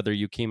be whether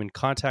you came in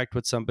contact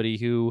with somebody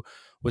who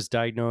was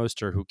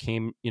diagnosed or who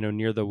came,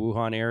 near the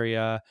Wuhan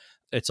area.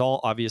 It's all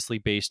obviously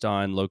based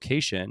on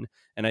location.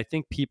 And I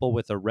think people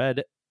with a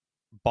red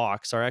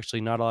box are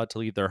actually not allowed to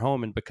leave their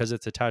home. And because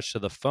it's attached to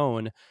the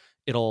phone,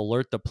 it'll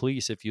alert the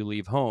police if you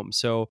leave home.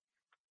 So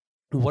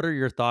what are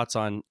your thoughts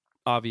on,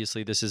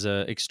 obviously this is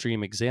an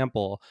extreme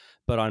example,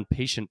 but on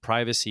patient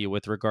privacy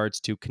with regards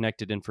to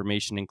connected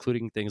information,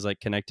 including things like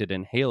connected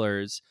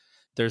inhalers?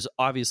 There's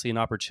obviously an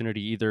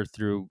opportunity either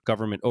through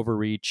government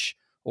overreach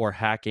or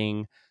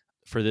hacking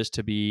for this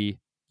to be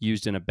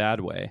used in a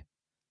bad way.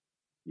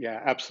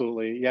 Yeah,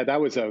 absolutely. Yeah, that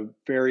was a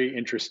very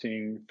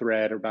interesting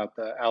thread about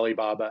the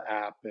Alibaba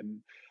app, and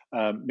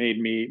made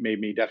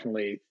me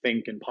definitely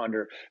think and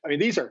ponder. I mean,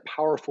 these are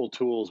powerful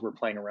tools we're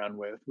playing around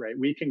with, right?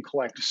 We can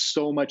collect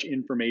so much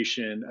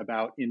information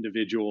about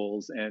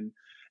individuals, and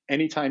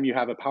anytime you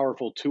have a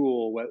powerful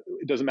tool,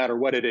 it doesn't matter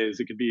what it is.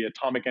 It could be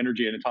atomic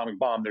energy, an atomic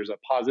bomb. There's a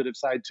positive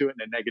side to it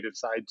and a negative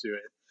side to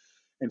it.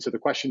 And so the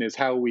question is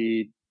how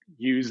we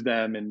use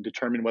them and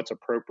determine what's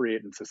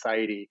appropriate in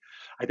society.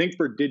 I think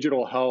for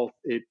digital health,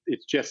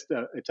 it's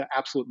an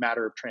absolute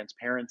matter of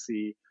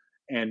transparency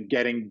and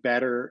getting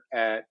better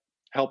at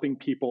helping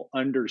people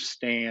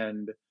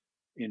understand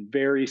in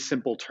very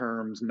simple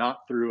terms,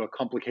 not through a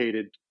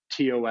complicated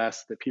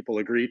TOS that people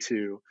agree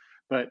to,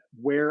 but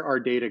where are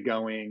data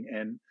going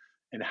and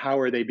how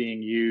are they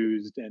being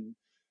used and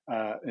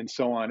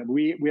so on.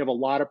 We have a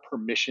lot of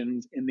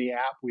permissions in the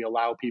app. We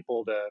allow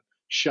people to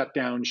shut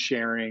down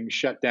sharing,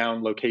 shut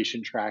down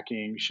location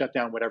tracking, shut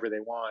down whatever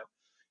they want.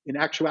 In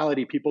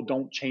actuality, people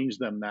don't change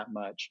them that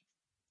much.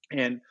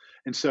 And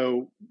and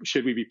so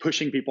should we be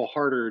pushing people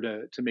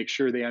harder to make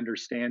sure they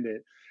understand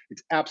it?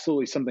 It's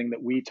absolutely something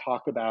that we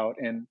talk about,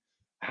 and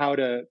how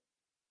to,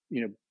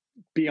 you know,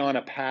 be on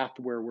a path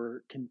where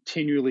we're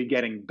continually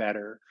getting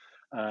better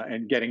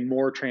and getting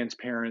more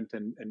transparent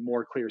and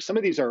more clear. Some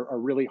of these are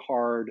really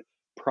hard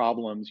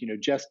problems,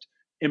 just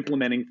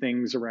implementing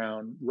things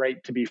around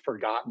right to be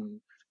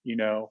forgotten.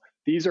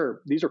 These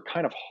are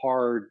kind of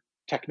hard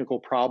technical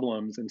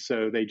problems, and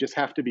so they just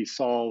have to be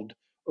solved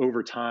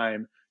over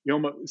time.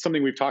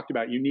 Something we've talked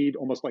about, you need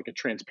almost like a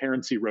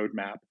transparency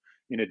roadmap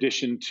in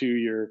addition to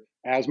your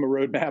asthma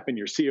roadmap and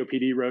your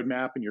COPD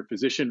roadmap and your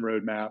physician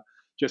roadmap,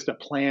 just a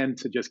plan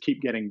to just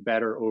keep getting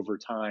better over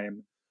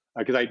time.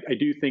 Because I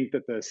do think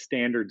that the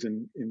standards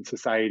in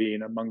society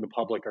and among the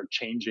public are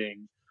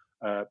changing,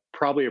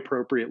 probably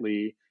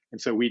appropriately.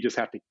 And so we just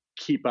have to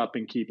keep up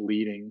and keep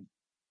leading.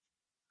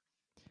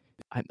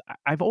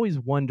 I've always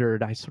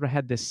wondered, I sort of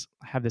have this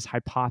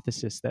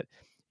hypothesis that,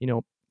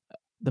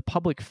 the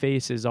public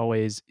face is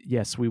always,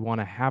 yes, we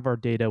want to have our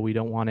data. We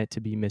don't want it to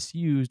be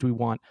misused. We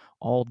want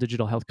all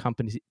digital health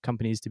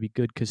companies to be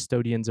good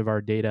custodians of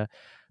our data.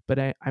 But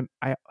I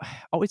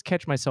always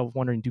catch myself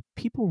wondering, do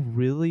people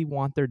really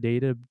want their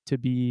data to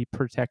be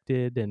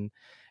protected and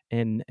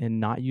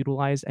not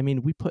utilized? I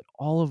mean, we put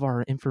all of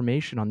our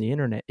information on the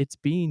internet. It's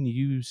being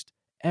used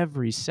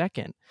every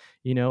second,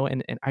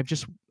 and I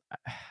just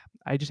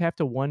have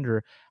to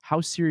wonder,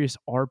 how serious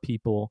are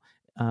people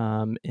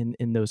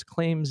in those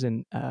claims?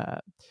 And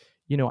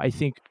I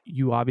think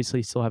you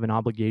obviously still have an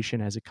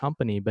obligation as a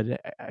company, but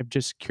I'm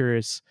just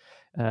curious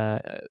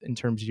in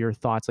terms of your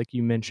thoughts. Like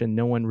you mentioned,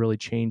 no one really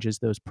changes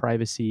those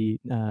privacy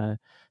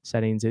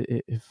settings.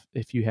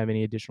 If you have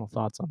any additional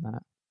thoughts on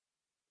that.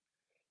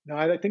 No,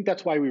 I think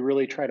that's why we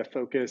really try to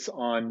focus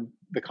on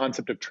the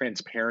concept of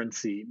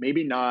transparency.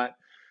 Maybe not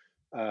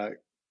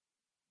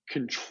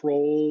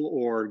control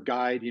or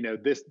guide. You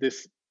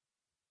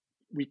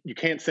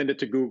can't send it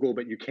to Google,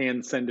 but you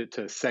can send it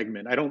to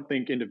Segment. I don't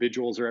think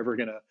individuals are ever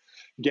going to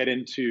get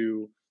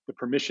into the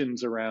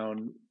permissions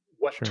around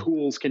what Sure.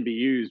 tools can be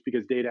used,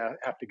 because data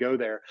have to go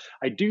there.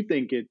 I do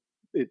think it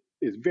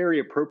is very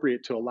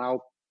appropriate to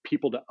allow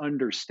people to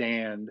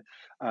understand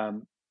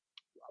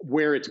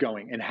where it's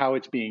going and how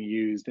it's being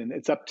used, and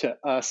it's up to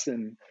us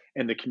and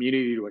the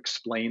community to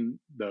explain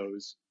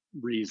those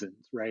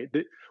reasons. Right?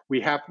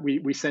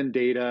 We send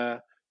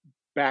data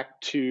back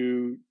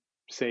to,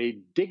 say,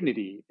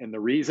 Dignity, and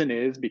the reason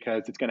is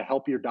because it's going to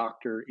help your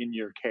doctor in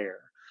your care,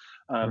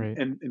 Right.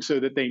 and so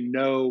that they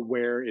know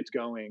where it's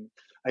going.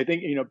 I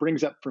think it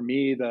brings up for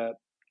me the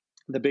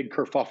big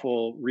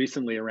kerfuffle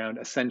recently around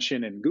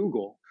Ascension and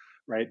Google,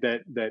 right?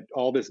 That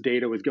all this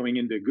data was going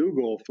into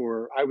Google.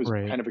 I was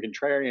Right. kind of a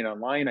contrarian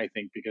online, I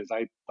think, because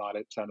I thought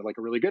it sounded like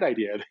a really good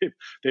idea.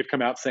 They've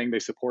come out saying they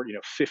support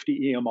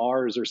 50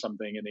 EMRs or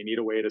something, and they need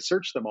a way to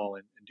search them all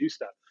and do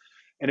stuff.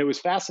 And it was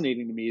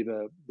fascinating to me,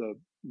 the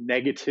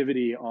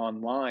negativity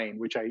online,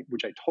 which I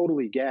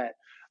totally get.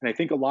 And I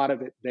think a lot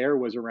of it there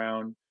was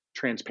around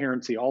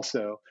transparency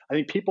also. I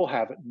think people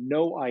have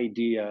no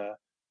idea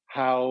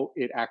how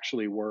it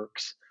actually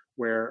works,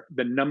 where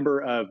the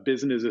number of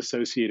business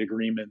associate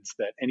agreements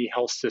that any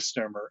health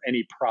system or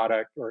any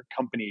product or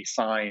company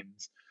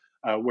signs,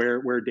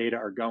 where data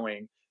are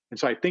going. And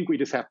so I think we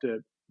just have to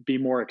be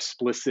more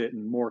explicit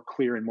and more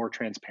clear and more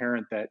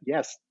transparent that,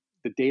 yes,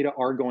 the data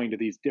are going to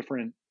these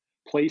different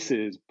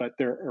places, but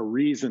there are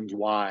reasons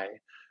why,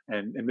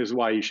 and this is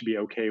why you should be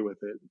okay with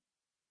it.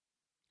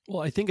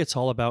 Well, I think it's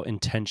all about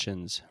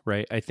intentions,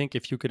 right? I think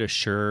if you could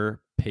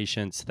assure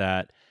patients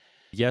that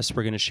yes,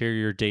 we're going to share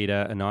your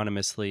data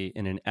anonymously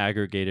in an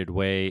aggregated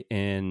way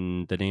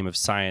in the name of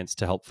science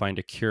to help find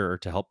a cure,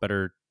 to help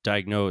better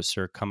diagnose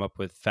or come up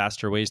with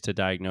faster ways to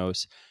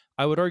diagnose.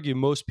 I would argue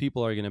most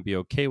people are going to be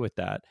okay with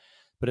that.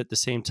 But at the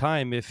same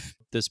time, if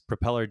this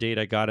Propeller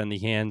data got in the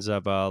hands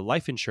of a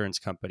life insurance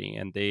company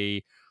and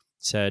they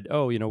said,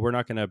 oh, we're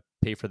not going to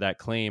pay for that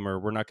claim, or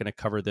we're not going to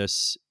cover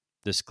this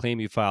claim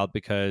you filed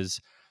because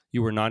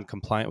you were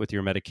non-compliant with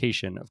your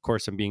medication. Of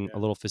course, I'm being a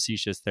little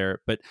facetious there,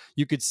 but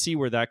you could see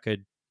where that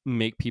could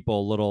make people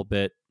a little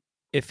bit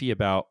iffy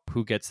about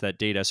who gets that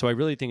data. So I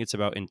really think it's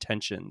about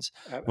intentions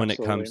when it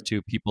comes Absolutely.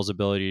 to people's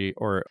ability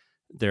or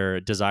their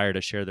desire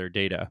to share their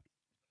data.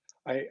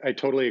 I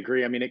totally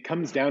agree. I mean, it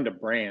comes down to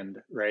brand,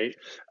 right?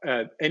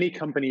 Any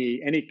company,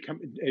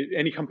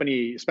 any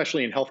company,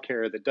 especially in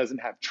healthcare, that doesn't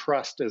have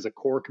trust as a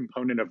core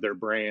component of their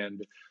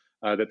brand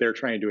that they're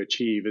trying to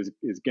achieve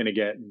is going to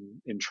get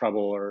in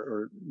trouble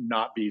or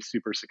not be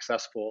super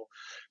successful,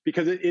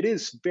 because it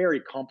is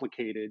very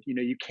complicated.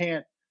 You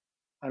can't.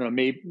 I don't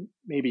know.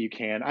 Maybe you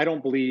can. I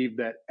don't believe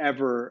that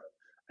ever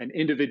an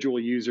individual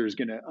user is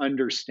going to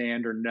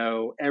understand or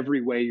know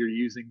every way you're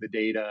using the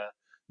data.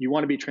 You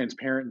want to be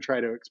transparent and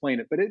try to explain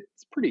it, but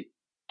it's pretty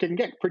can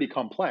get pretty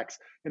complex.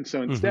 And so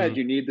Mm-hmm. instead,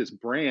 you need this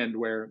brand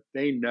where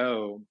they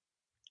know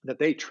that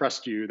they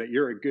trust you, that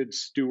you're a good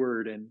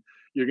steward, and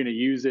you're going to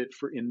use it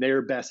for in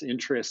their best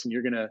interests, and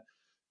you're going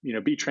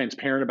to be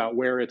transparent about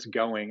where it's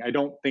going. I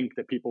don't think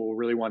that people will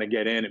really want to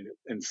get in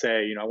and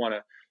say, I want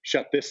to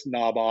shut this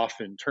knob off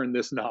and turn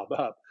this knob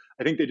up.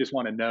 I think they just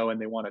want to know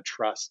and they want to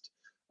trust,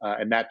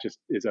 and that just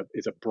is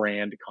a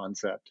brand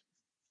concept.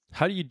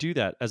 How do you do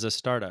that as a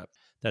startup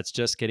that's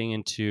just getting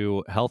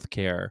into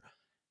healthcare?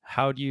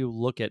 How do you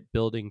look at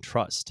building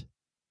trust?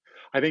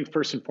 I think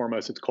first and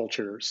foremost, it's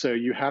culture. So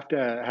you have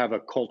to have a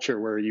culture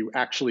where you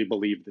actually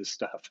believe this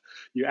stuff.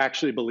 You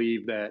actually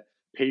believe that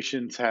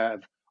patients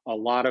have a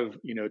lot of,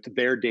 to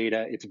their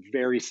data. It's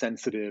very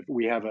sensitive.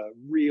 We have a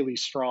really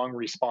strong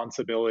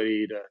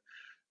responsibility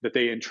that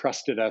they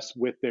entrusted us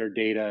with their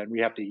data, and we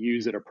have to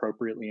use it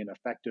appropriately and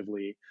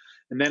effectively.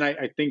 And then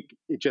I think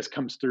it just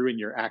comes through in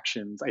your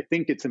actions. I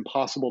think it's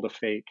impossible to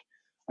fake.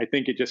 I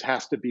think it just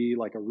has to be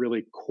like a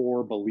really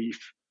core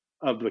belief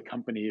of the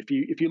company.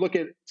 If you look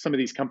at some of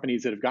these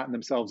companies that have gotten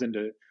themselves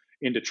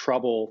into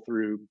trouble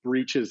through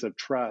breaches of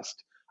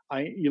trust,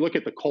 you look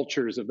at the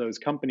cultures of those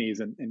companies,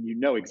 and you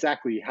know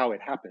exactly how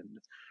it happened,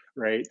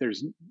 right?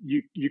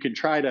 You can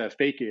try to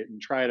fake it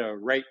and try to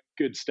write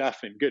good stuff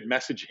and good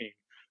messaging,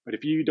 but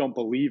if you don't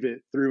believe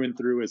it through and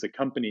through as a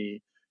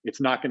company,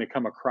 it's not going to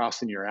come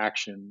across in your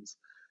actions.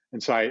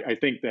 And so I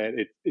think that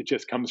it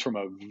just comes from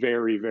a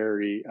very,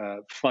 very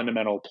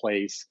fundamental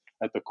place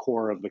at the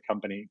core of the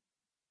company.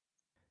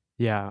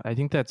 Yeah, I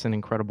think that's an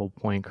incredible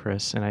point,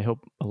 Chris. And I hope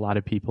a lot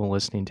of people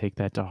listening take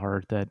that to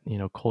heart that,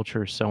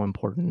 culture is so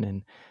important,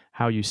 and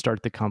how you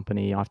start the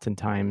company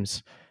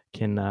oftentimes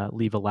can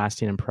leave a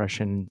lasting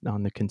impression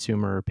on the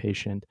consumer or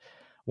patient.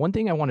 One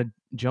thing I want to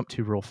jump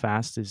to real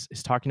fast is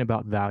talking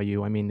about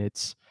value. I mean,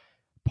 it's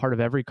part of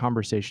every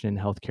conversation in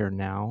healthcare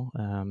now.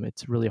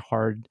 It's really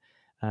hard.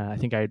 I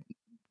think I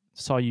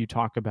saw you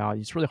talk about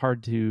it's really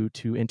hard to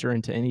enter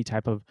into any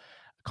type of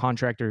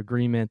contract or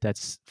agreement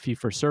that's fee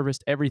for service.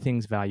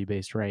 Everything's value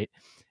based, right?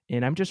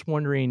 And I'm just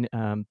wondering,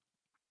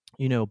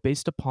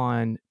 based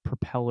upon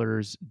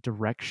Propeller's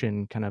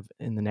direction kind of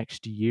in the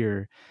next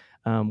year,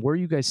 where are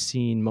you guys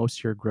seeing most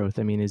of your growth?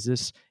 I mean, is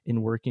this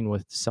in working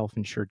with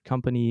self-insured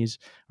companies?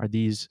 Are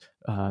these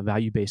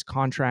value-based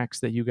contracts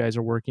that you guys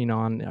are working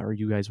on? Are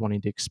you guys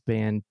wanting to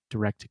expand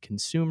direct to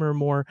consumer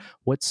more?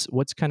 What's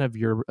kind of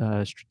your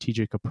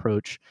strategic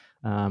approach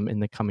in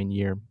the coming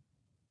year?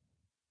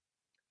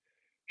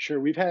 Sure,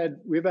 we've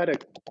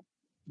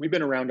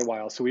been around a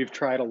while, so we've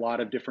tried a lot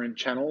of different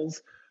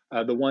channels.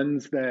 The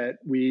ones that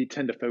we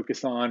tend to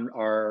focus on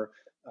are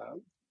uh,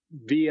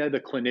 via the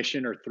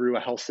clinician or through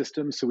a health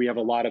system. So we have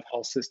a lot of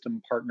health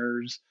system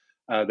partners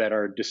that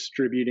are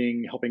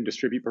helping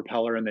distribute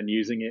Propeller and then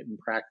using it in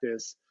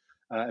practice.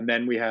 And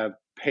then we have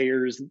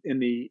payers in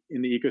the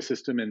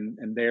ecosystem,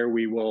 and there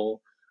we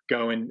will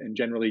go and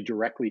generally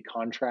directly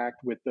contract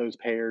with those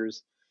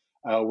payers.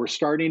 We're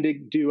starting to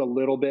do a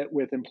little bit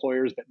with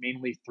employers, but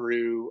mainly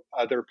through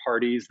other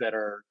parties that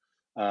are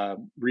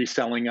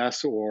reselling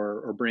us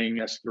or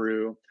bringing us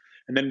through.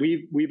 And then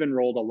we've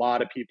enrolled a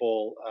lot of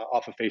people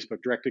off of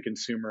Facebook, direct to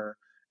consumer,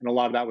 and a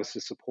lot of that was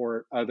to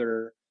support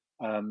other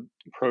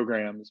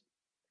programs.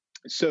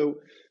 So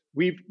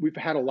we've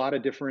had a lot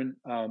of different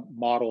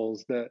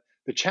models. The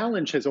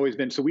challenge has always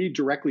been, so we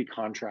directly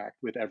contract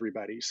with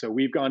everybody. So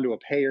we've gone to a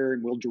payer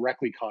and we'll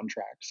directly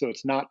contract. So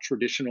it's not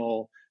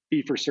traditional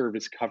fee for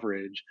service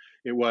coverage.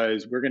 It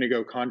was, we're going to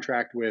go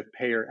contract with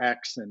payer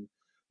X, and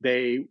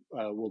they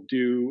will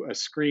do a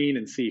screen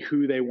and see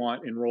who they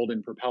want enrolled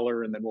in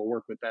Propeller, and then we'll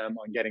work with them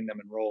on getting them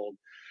enrolled.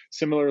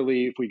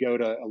 Similarly, if we go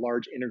to a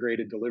large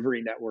integrated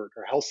delivery network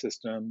or health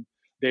system,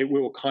 we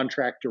will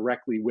contract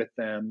directly with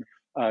them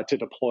to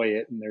deploy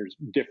it. And there's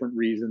different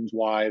reasons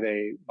why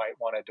they might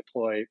want to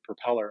deploy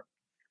Propeller.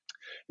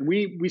 And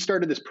we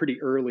started this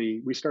pretty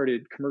early. We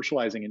started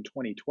commercializing in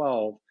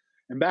 2012.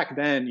 And back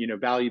then,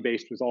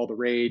 value-based was all the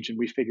rage. And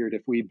we figured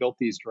if we built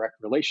these direct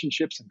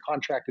relationships and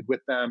contracted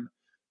with them,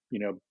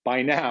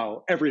 by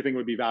now everything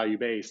would be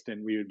value-based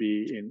and we would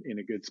be in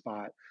a good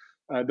spot.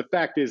 The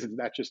fact is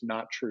that's just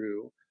not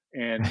true.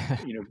 And,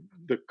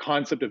 the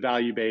concept of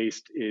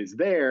value-based is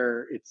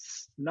there.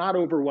 It's not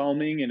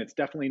overwhelming and it's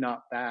definitely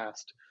not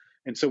fast.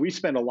 And so we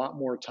spend a lot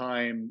more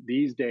time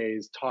these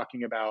days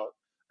talking about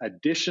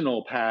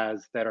additional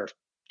paths that are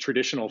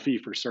traditional fee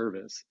for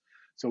service.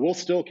 So we'll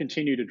still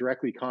continue to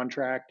directly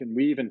contract, and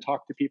we even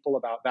talk to people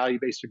about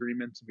value-based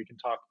agreements, and we can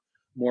talk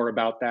more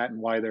about that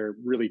and why they're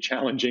really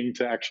challenging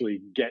to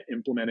actually get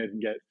implemented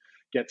and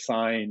get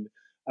signed.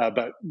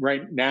 But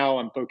right now,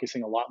 I'm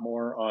focusing a lot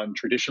more on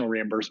traditional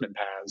reimbursement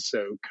paths,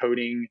 so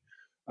coding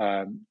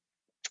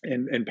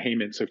and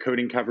payment, so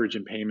coding, coverage,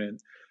 and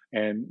payment.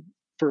 And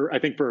I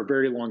think for a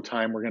very long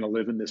time, we're going to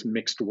live in this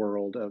mixed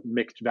world of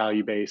mixed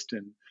value-based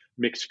and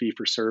mixed fee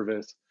for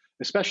service,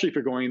 especially if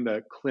you're going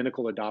the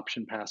clinical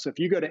adoption path. So if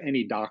you go to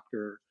any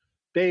doctor,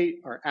 they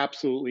are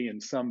absolutely in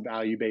some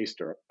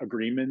value-based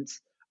agreements.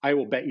 I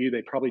will bet you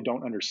they probably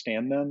don't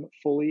understand them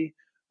fully.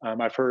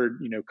 I've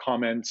heard,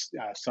 comments.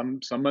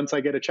 Some months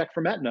I get a check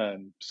from Aetna,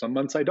 and some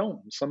months I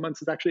don't. Some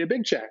months it's actually a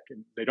big check,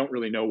 and they don't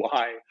really know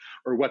why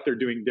or what they're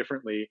doing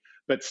differently.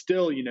 But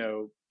still,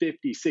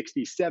 50,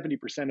 60,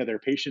 70% of their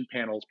patient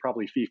panel is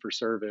probably fee for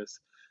service.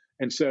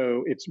 And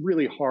so it's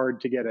really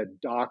hard to get a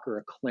doc or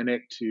a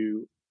clinic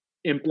to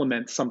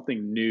implement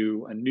something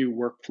new, a new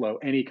workflow,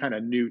 any kind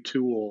of new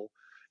tool,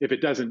 if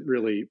it doesn't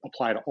really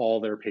apply to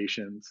all their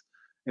patients.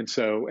 And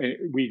so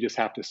we just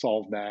have to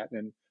solve that.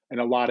 And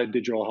a lot of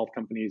digital health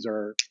companies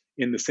are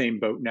in the same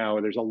boat now.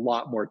 There's a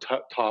lot more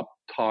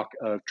talk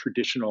of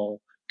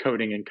traditional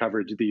coding and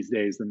coverage these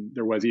days than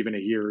there was even a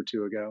year or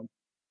two ago.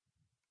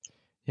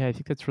 Yeah, I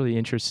think that's really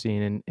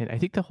interesting, and I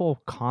think the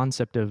whole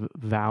concept of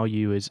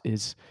value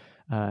is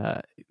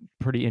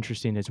pretty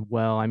interesting as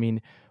well. I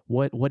mean,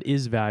 what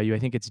is value? I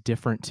think it's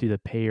different to the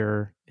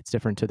payer, it's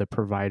different to the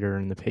provider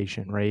and the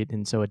patient, right?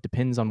 And so it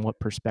depends on what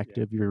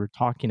perspective you're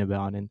talking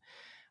about. And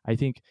I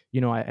think,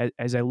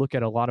 as I look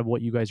at a lot of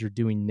what you guys are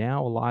doing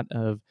now, a lot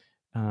of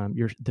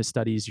the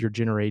studies you're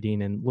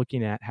generating and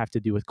looking at have to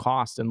do with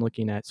cost and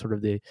looking at sort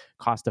of the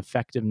cost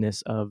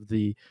effectiveness of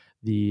the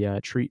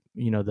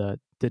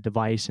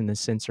device and the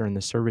sensor and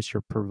the service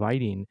you're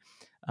providing.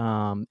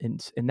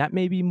 And that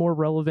may be more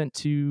relevant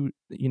to,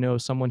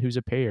 someone who's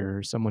a payer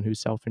or someone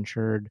who's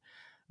self-insured.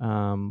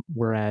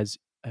 Whereas,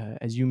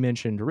 as you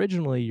mentioned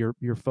originally,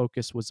 your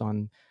focus was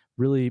on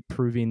really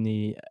proving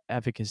the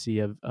efficacy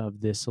of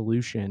this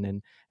solution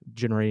and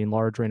generating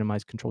large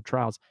randomized controlled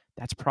trials.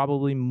 That's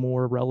probably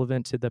more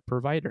relevant to the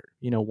provider,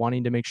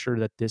 wanting to make sure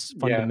that this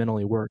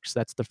fundamentally works.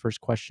 That's the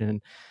first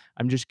question.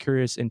 I'm just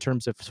curious in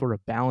terms of sort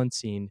of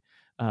balancing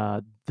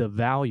the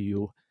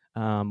value.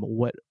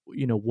 What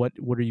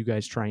are you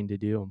guys trying to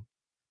do?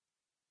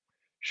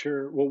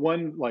 Sure. Well,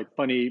 one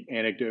funny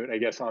anecdote, I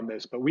guess, on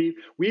this, but we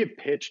have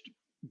pitched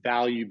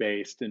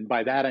value-based, and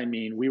by that I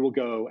mean we will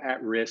go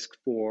at risk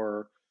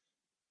for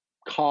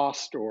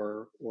cost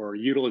or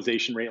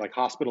utilization rate, like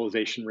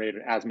hospitalization rate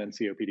of asthma and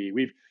COPD.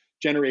 We've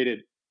generated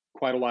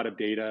quite a lot of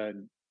data,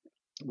 and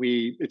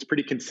it's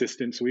pretty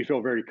consistent. So we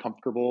feel very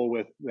comfortable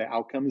with the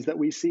outcomes that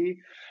we see.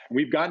 And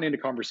we've gotten into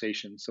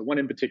conversations. So one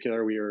in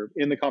particular, we were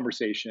in the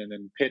conversation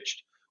and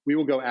pitched, we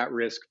will go at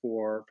risk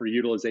for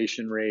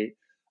utilization rate.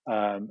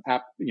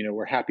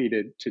 We're happy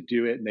to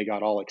do it. And they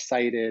got all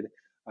excited.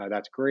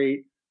 That's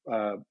great.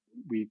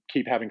 We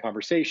keep having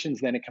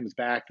conversations. Then it comes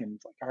back and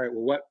it's like, all right,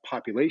 well, what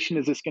population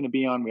is this going to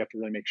be on? We have to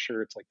really make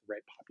sure it's like the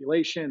right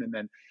population. And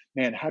then,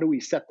 man, how do we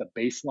set the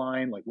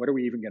baseline? Like, what are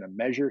we even going to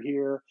measure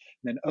here?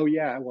 And then, oh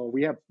yeah, well,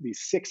 we have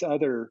these 6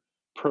 other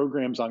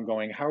programs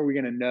ongoing. How are we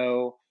going to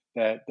know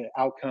that the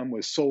outcome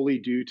was solely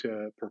due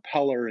to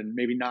Propeller and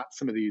maybe not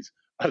some of these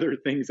other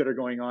things that are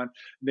going on? And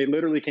they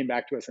literally came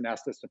back to us and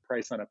asked us to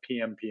price on a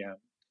PMPM.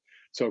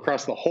 So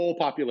across the whole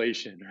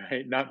population,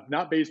 right?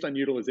 Not based on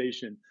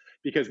utilization,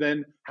 because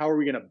then how are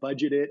we going to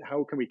budget it?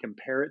 How can we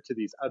compare it to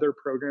these other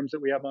programs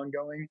that we have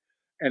ongoing?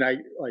 And I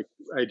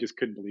just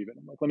couldn't believe it.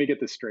 I'm like, let me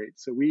get this straight.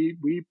 So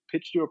we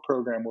pitched you a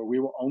program where we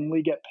will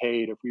only get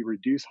paid if we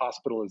reduce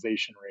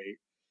hospitalization rate,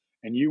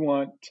 and you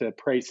want to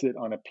price it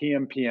on a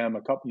PMPM,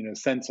 a couple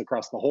cents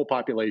across the whole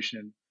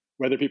population,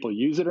 whether people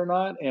use it or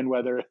not, and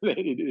whether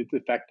it's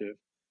effective.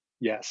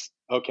 Yes.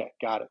 Okay.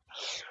 Got it.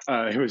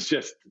 It was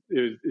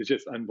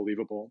just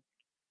unbelievable.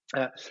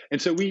 And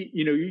so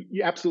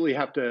you absolutely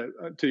have to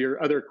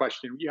your other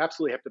question, you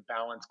absolutely have to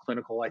balance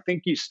clinical. I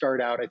think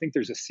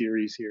there's a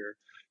series here.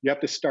 You have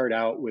to start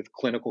out with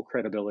clinical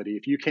credibility.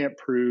 If you can't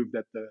prove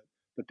that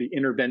the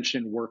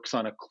intervention works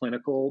on a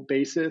clinical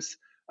basis,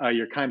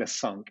 you're kind of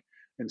sunk.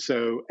 And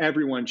so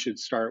everyone should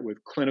start with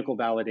clinical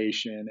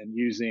validation and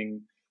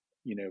using,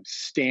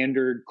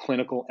 standard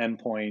clinical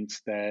endpoints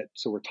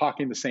so we're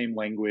talking the same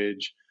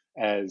language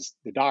as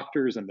the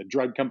doctors and the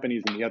drug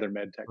companies and the other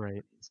med tech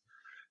companies.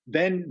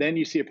 Then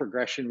you see a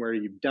progression where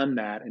you've done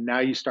that, and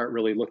now you start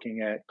really looking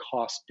at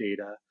cost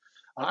data.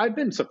 I've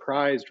been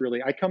surprised,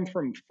 really. I come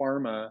from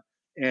pharma,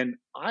 and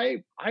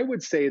I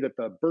would say that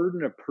the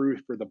burden of proof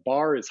for the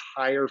bar is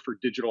higher for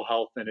digital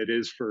health than it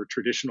is for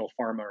traditional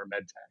pharma or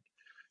med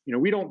tech.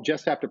 We don't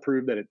just have to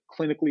prove that it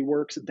clinically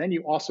works. Then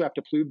you also have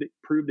to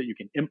prove that you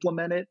can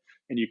implement it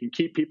and you can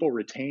keep people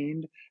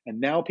retained.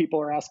 And now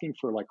people are asking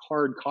for like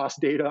hard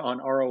cost data on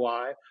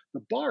ROI.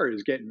 The bar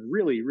is getting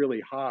really,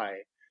 really high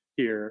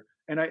here.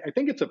 And I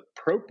think it's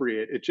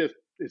appropriate.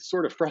 It's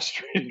sort of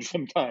frustrating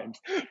sometimes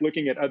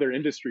looking at other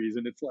industries,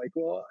 and it's like,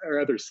 well, or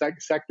other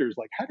sectors,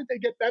 like, how did they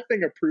get that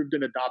thing approved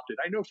and adopted?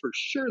 I know for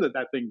sure that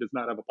that thing does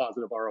not have a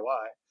positive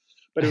ROI,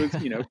 but it was,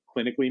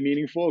 clinically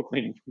meaningful,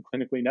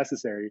 clinically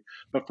necessary.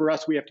 But for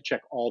us, we have to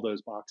check all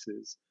those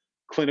boxes.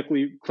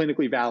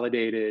 Clinically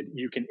validated,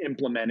 you can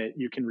implement it,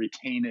 you can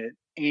retain it,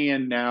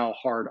 and now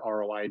hard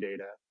ROI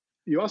data.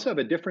 You also have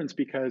a difference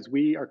because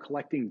we are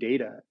collecting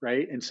data,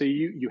 right? And so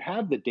you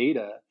have the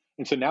data,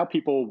 and so now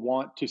people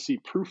want to see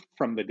proof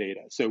from the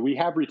data. So we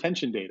have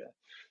retention data.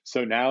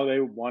 So now they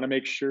want to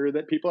make sure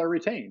that people are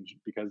retained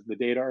because the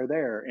data are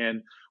there,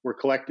 and we're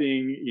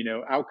collecting,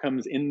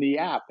 outcomes in the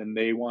app, and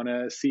they want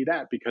to see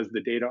that because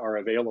the data are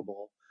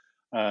available.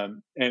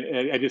 And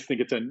I just think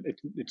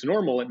it's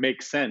normal. It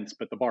makes sense,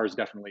 but the bar is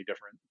definitely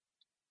different.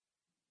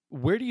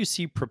 Where do you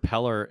see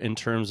Propeller in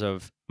terms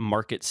of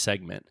market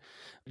segment?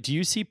 Do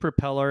you see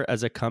Propeller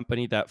as a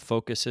company that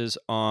focuses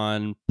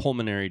on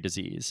pulmonary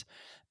disease,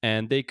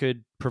 and they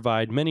could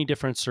provide many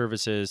different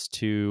services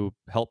to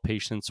help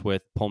patients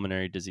with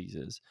pulmonary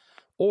diseases?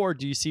 Or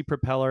do you see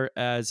Propeller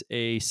as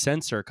a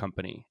sensor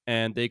company,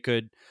 and they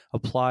could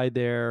apply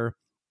their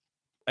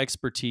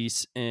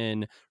expertise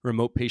in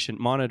remote patient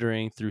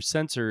monitoring through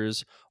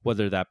sensors,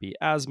 whether that be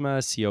asthma,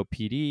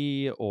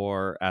 COPD,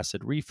 or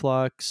acid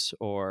reflux,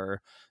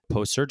 or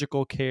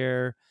post-surgical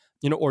care?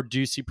 Or do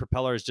you see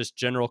Propeller as just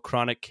general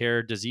chronic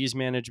care disease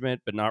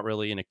management, but not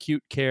really in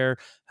acute care?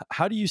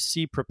 How do you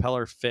see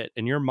Propeller fit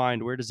in your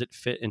mind? Where does it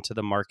fit into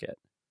the market?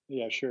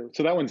 Yeah, sure.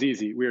 So that one's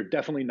easy. We are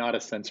definitely not a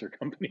sensor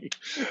company.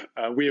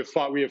 We have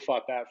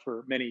fought that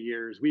for many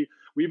years.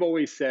 We've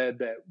always said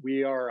that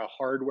we are a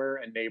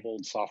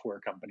hardware-enabled software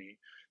company.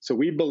 So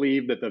we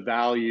believe that the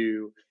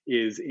value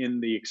is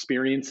in the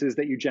experiences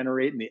that you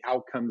generate and the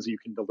outcomes you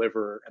can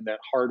deliver, and that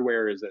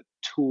hardware is a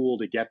tool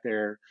to get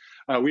there.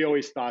 We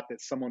always thought that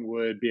someone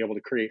would be able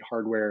to create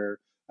hardware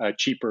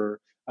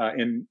cheaper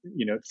in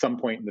at some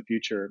point in the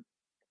future.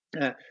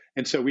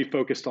 And so we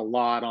focused a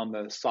lot on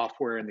the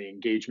software and the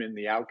engagement and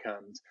the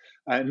outcomes.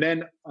 And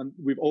then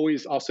we've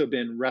always also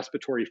been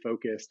respiratory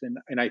focused.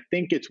 And I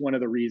think it's one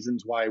of the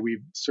reasons why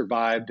we've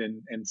survived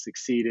and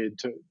succeeded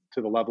to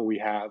the level we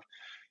have.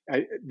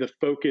 The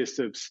focus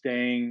of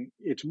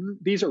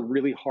these are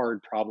really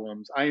hard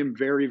problems. I am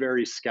very,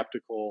 very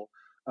skeptical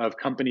of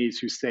companies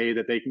who say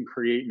that they can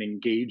create an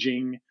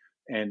engaging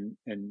and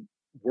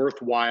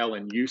worthwhile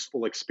and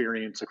useful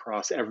experience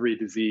across every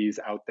disease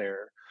out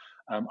there.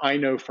 I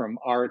know from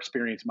our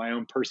experience, my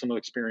own personal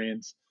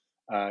experience,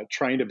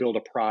 trying to build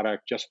a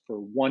product just for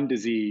one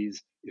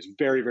disease is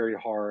very, very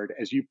hard.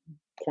 As you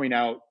point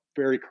out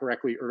very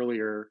correctly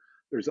earlier,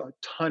 there's a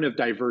ton of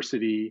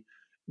diversity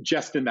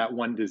just in that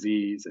one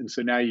disease. And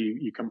so now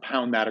you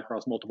compound that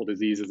across multiple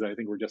diseases, and I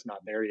think we're just not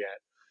there yet.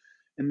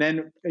 And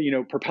then,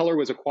 Propeller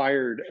was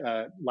acquired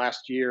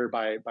last year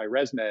by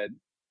ResMed.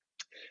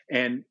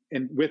 And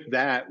with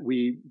that,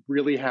 we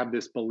really have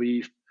this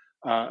belief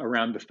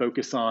around the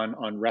focus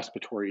on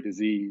respiratory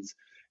disease.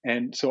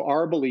 And so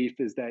our belief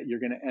is that you're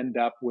going to end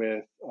up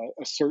with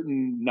a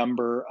certain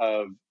number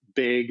of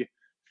big,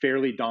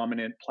 fairly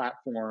dominant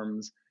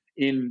platforms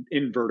in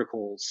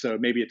verticals. So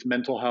maybe it's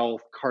mental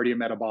health,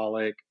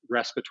 cardiometabolic,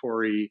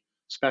 respiratory,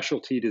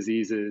 specialty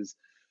diseases,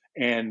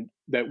 and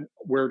that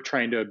we're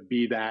trying to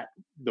be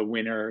the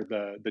winner,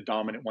 the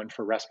dominant one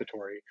for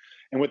respiratory.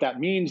 And what that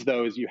means,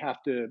 though, is you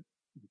have to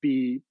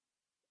be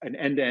an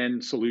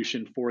end-to-end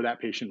solution for that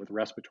patient with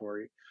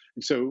respiratory.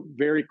 And so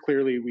very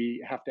clearly,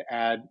 we have to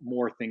add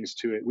more things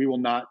to it. We will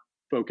not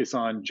focus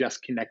on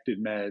just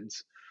connected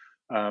meds.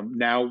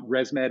 Now,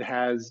 ResMed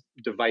has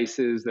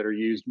devices that are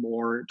used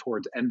more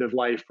towards end of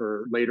life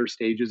or later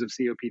stages of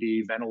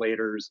COPD,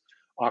 ventilators,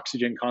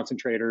 oxygen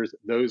concentrators.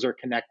 Those are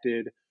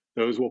connected.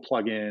 Those will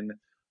plug in.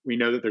 We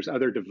know that there's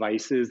other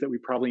devices that we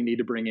probably need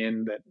to bring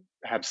in that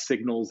have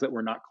signals that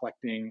we're not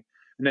collecting.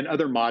 And then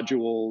other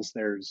modules,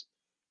 there's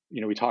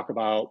we talk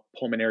about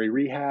pulmonary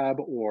rehab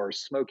or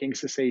smoking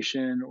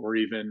cessation, or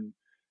even,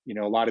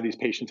 a lot of these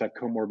patients have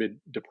comorbid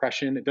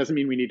depression. It doesn't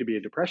mean we need to be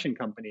a depression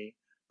company,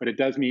 but it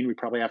does mean we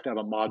probably have to have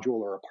a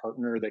module or a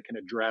partner that can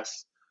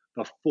address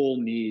the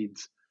full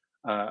needs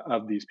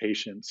of these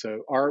patients.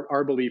 So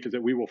our belief is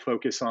that we will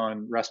focus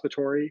on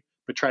respiratory,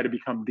 but try to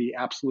become the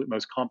absolute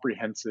most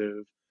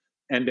comprehensive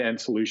end-to-end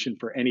solution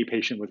for any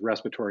patient with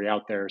respiratory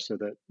out there, so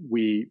that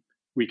we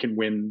can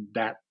win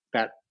that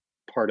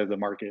part of the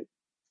market.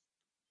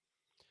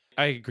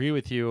 I agree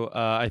with you.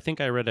 I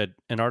think I read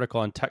an article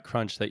on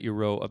TechCrunch that you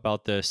wrote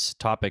about this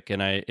topic,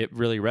 and it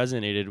really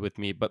resonated with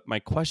me. But my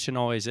question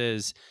always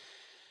is,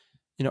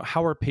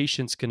 how are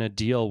patients going to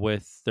deal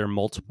with their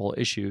multiple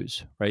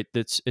issues, right?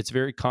 It's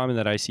very common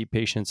that I see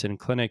patients in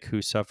clinic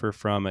who suffer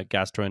from a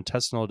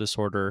gastrointestinal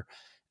disorder,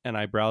 and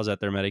I browse at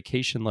their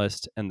medication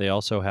list, and they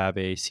also have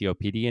a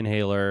COPD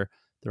inhaler.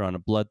 They're on a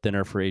blood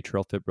thinner for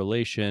atrial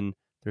fibrillation.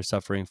 They're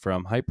suffering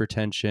from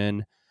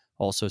hypertension,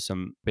 also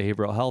some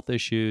behavioral health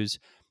issues.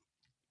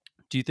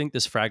 Do you think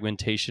this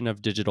fragmentation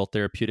of digital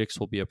therapeutics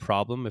will be a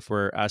problem if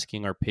we're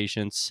asking our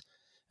patients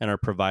and our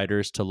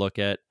providers to look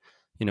at,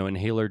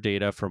 inhaler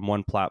data from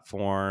one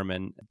platform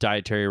and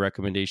dietary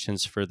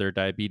recommendations for their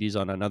diabetes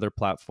on another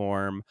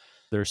platform,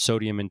 their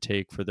sodium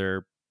intake for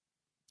their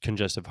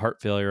congestive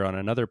heart failure on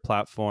another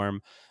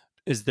platform?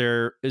 Is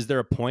there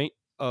a point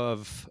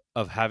of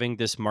having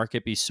this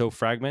market be so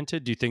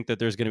fragmented? Do you think that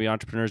there's going to be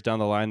entrepreneurs down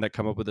the line that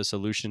come up with a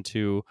solution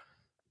to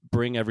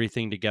bring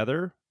everything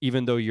together,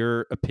 even though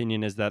your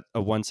opinion is that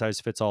a one size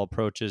fits all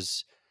approach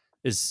is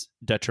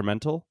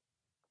detrimental?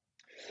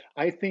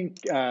 I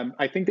think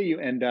that you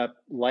end up,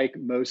 like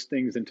most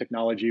things in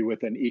technology,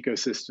 with an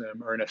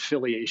ecosystem or an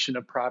affiliation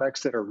of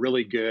products that are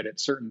really good at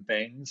certain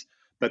things,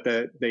 but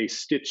that they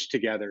stitch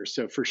together.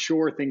 So for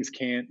sure, things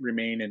can't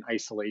remain in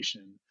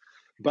isolation.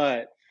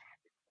 But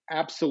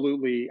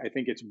absolutely, I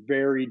think it's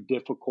very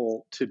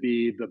difficult to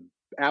be the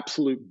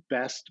absolute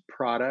best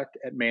product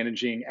at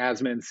managing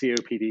asthma and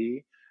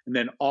COPD, and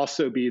then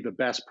also be the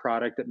best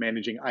product at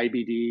managing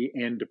IBD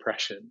and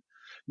depression.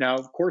 Now,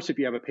 of course, if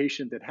you have a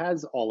patient that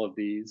has all of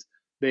these,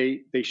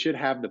 they should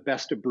have the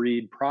best of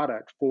breed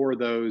product for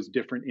those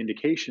different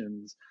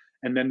indications,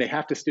 and then they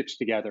have to stitch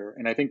together.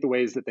 And I think the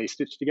ways that they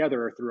stitch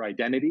together are through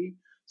identity.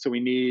 So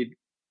we need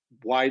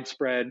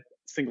widespread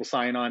single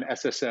sign-on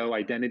SSO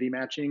identity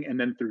matching, and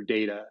then through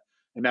data,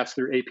 and that's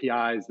through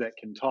APIs that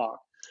can talk.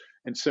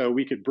 And so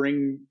we could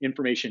bring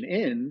information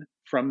in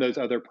from those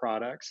other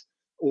products,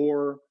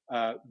 or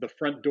the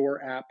front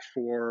door app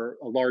for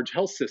a large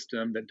health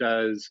system that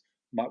does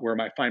where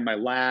I find my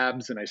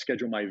labs and I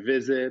schedule my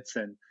visits,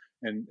 and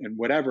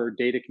whatever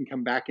data can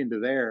come back into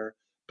there.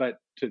 But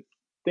to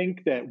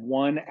think that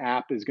one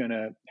app is going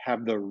to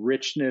have the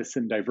richness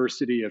and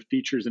diversity of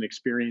features and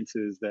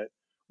experiences that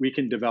we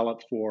can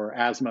develop for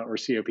asthma or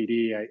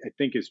COPD, I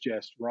think is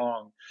just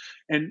wrong.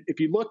 And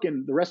if you look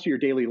in the rest of your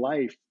daily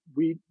life,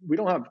 we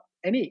don't have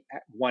any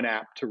one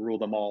app to rule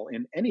them all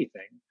in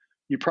anything.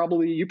 You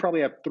probably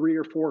have 3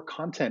 or 4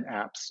 content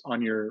apps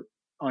on your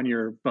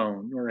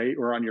phone, right,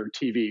 or on your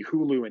TV,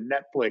 Hulu and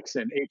Netflix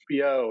and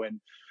HBO,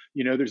 and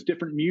there's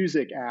different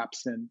music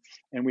apps,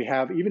 and we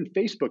have, even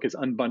Facebook has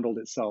unbundled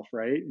itself,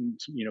 right? And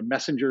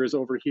Messenger is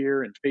over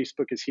here and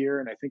Facebook is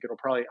here, and I think it'll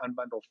probably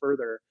unbundle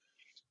further.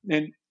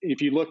 And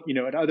if you look,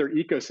 at other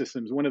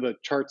ecosystems, one of the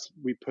charts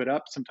we put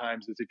up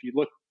sometimes is, if you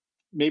look,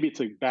 maybe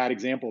it's a bad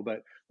example,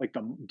 but like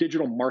the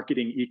digital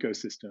marketing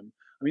ecosystem.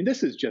 I mean,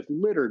 this is just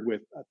littered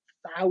with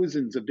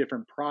thousands of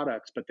different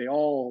products, but they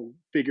all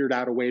figured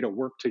out a way to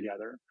work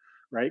together,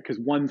 right? Because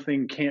one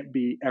thing can't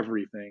be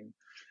everything.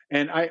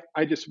 And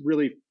I just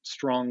really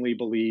strongly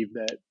believe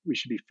that we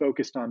should be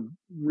focused on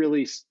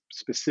really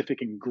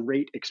specific and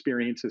great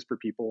experiences for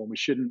people, and we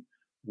shouldn't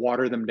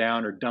water them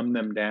down or dumb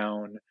them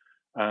down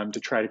to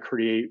try to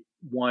create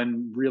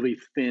one really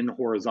thin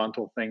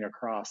horizontal thing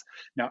across.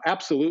 Now,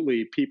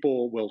 absolutely,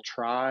 people will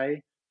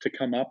try to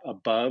come up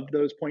above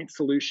those point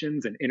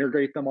solutions and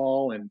integrate them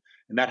all, and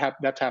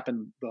that's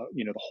happened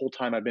the whole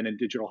time I've been in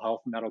digital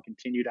health, and that'll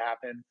continue to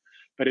happen.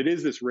 But it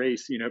is this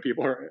race.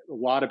 A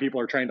lot of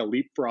people are trying to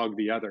leapfrog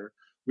the other.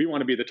 We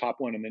want to be the top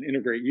one and then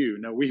integrate you.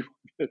 No, we want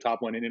to be the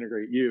top one and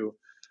integrate you.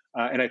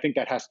 And I think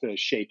that has to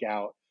shake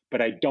out.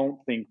 But I don't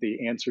think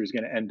the answer is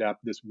going to end up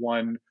this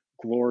one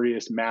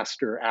glorious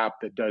master app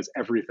that does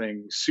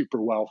everything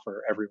super well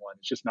for everyone.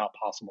 It's just not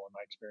possible in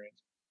my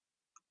experience.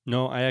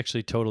 No, I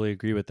actually totally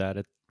agree with that.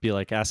 It'd be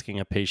like asking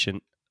a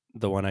patient,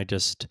 the one I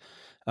just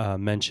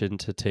mentioned,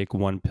 to take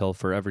one pill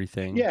for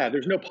everything. Yeah,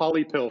 there's no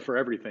poly pill for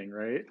everything,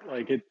 right?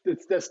 Like it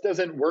just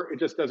doesn't work. It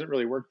just doesn't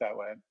really work that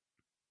way.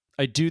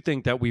 I do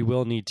think that we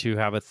will need to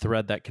have a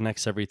thread that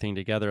connects everything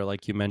together,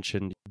 like you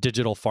mentioned,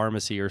 digital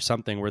pharmacy or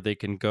something where they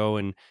can go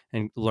and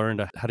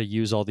learn how to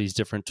use all these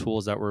different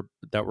tools that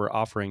we're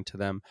offering to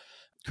them.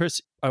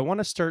 Chris, I want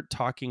to start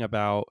talking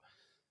about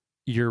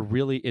your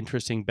really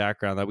interesting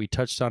background that we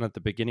touched on at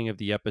the beginning of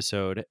the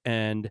episode.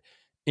 And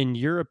in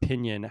your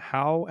opinion,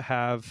 how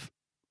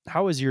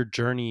has your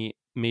journey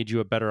made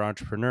you a better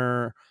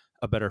entrepreneur,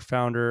 a better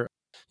founder?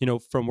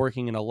 From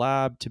working in a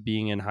lab to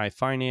being in high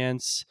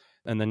finance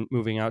and then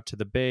moving out to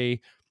the Bay.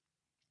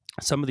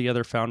 Some of the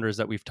other founders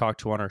that we've talked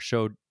to on our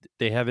show,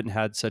 they haven't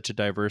had such a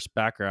diverse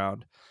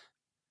background.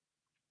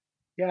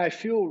 Yeah, I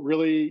feel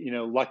really,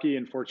 lucky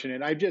and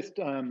fortunate.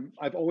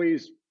 I've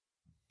always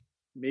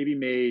maybe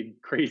made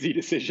crazy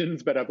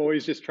decisions, but I've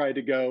always just tried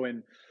to go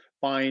and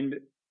find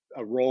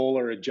a role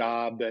or a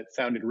job that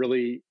sounded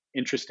really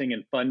interesting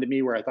and fun to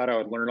me, where I thought I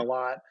would learn a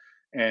lot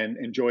and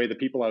enjoy the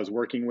people I was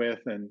working with.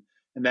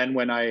 And then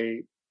when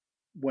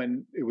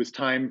it was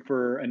time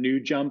for a new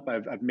jump,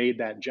 I've made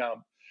that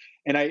jump.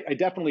 And I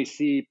definitely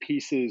see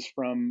pieces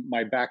from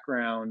my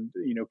background,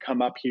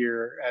 come up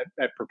here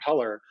at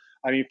Propeller.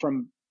 I mean,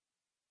 from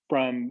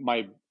from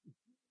my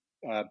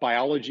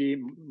biology,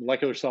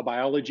 molecular cell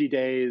biology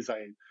days.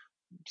 I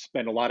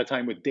spend a lot of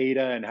time with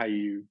data and how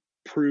you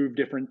prove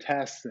different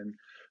tests. And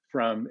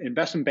from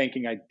investment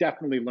banking, I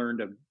definitely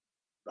learned a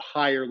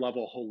higher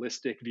level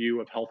holistic view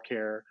of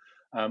healthcare.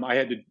 I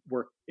had to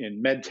work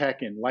in med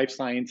tech and life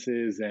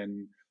sciences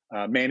and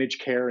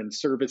managed care and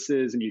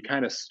services, and you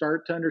kind of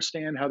start to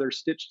understand how they're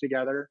stitched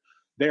together.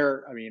 I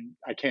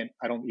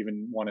don't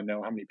even want to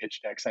know how many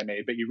pitch decks I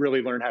made, but you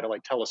really learn how to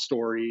like tell a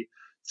story,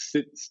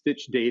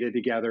 stitch data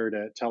together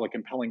to tell a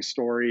compelling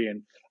story.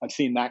 And I've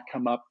seen that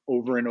come up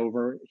over and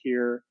over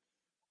here.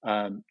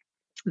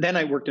 Then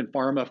I worked in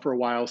pharma for a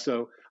while.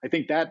 So I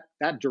think that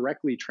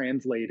directly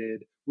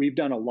translated. We've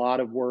done a lot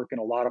of work and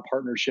a lot of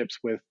partnerships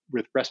with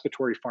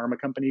respiratory pharma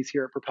companies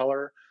here at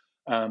Propeller.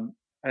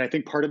 And I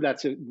think part of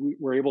that's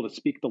we're able to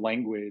speak the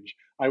language.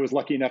 I was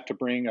lucky enough to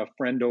bring a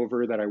friend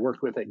over that I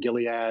worked with at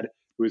Gilead,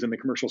 who was in the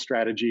commercial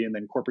strategy and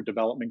then corporate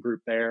development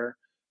group there.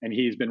 And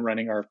he's been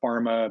running our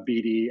pharma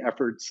BD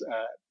efforts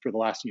for the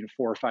last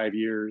 4 or 5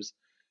 years.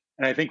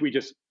 And I think we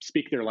just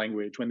speak their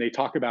language. When they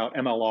talk about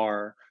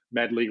MLR,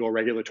 med legal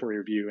regulatory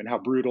review, and how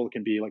brutal it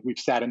can be, like we've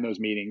sat in those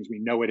meetings, we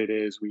know what it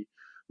is. We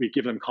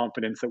give them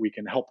confidence that we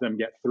can help them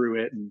get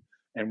through it,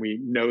 and we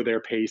know their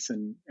pace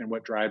and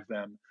what drives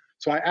them.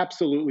 So I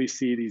absolutely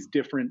see these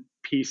different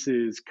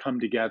pieces come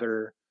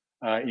together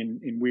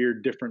in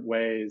weird different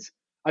ways.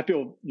 I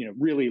feel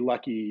really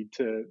lucky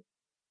to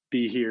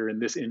be here in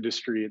this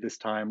industry at this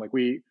time. Like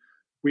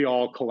we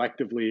all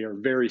collectively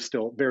are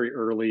still very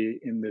early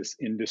in this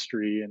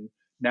industry, and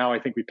now I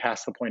think we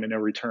passed the point of no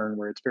return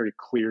where it's very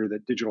clear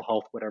that digital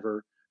health,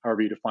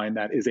 however you define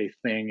that, is a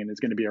thing and is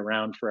going to be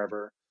around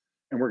forever.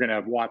 And we're going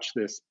to watch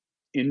this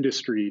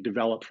industry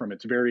develop from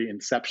its very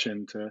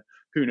inception to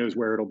who knows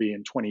where it'll be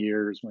in 20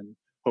 years when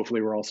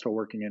hopefully we're all still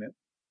working in it.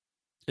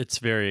 It's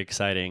very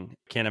exciting.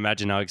 Can't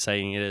imagine how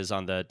exciting it is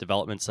on the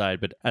development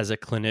side, but as a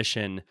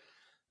clinician,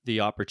 the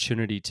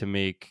opportunity to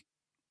make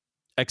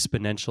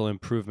exponential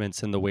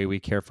improvements in the way we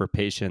care for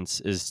patients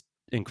is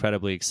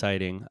incredibly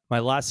exciting. My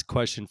last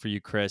question for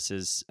you, Chris,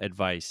 is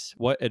advice.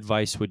 What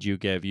advice would you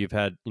give? You've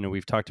had,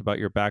 we've talked about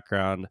your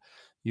background.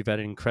 You've had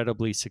an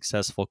incredibly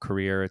successful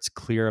career. It's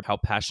clear how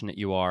passionate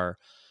you are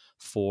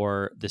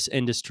for this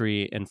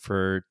industry and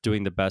for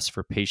doing the best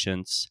for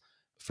patients.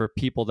 For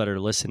people that are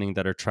listening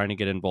that are trying to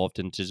get involved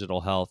in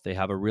digital health, they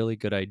have a really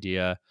good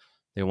idea.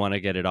 They want to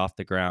get it off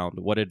the ground.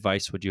 What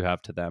advice would you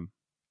have to them?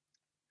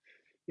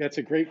 Yeah, it's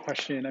a great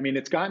question. I mean,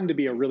 it's gotten to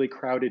be a really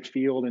crowded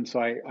field. And so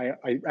I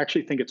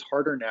actually think it's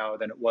harder now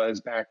than it was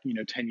back,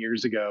 10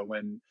 years ago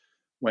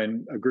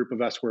when a group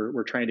of us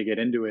were trying to get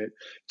into it.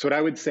 So what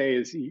I would say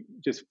is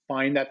just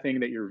find that thing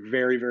that you're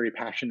very, very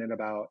passionate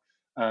about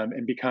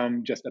and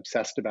become just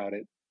obsessed about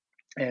it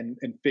and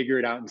figure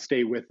it out and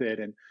stay with it.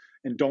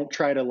 And don't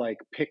try to like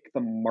pick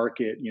the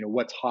market,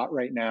 what's hot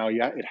right now.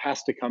 Yeah, it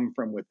has to come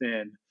from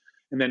within,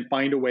 and then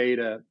find a way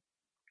to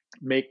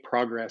make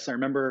progress. I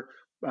remember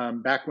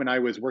back when I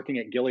was working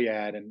at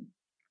Gilead and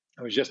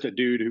I was just a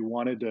dude who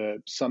wanted to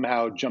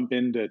somehow jump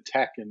into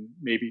tech and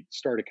maybe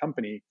start a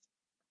company.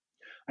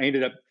 I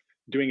ended up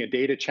doing a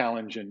data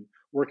challenge and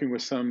working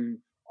with some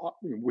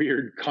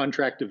weird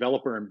contract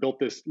developer and built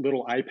this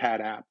little iPad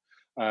app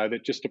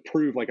that just to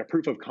prove like a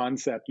proof of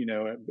concept,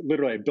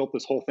 literally I built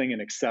this whole thing in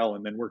Excel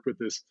and then worked with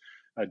this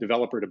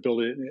developer to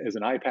build it as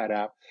an iPad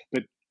app.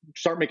 But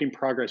start making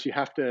progress. You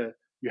have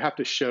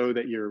to show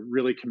that you're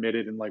really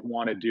committed and like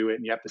want to do it.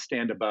 And you have to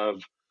stand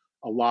above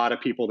a lot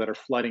of people that are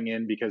flooding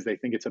in because they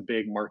think it's a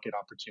big market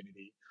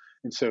opportunity.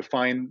 And so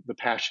find the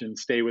passion,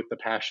 stay with the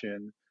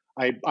passion.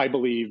 I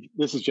believe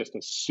this is just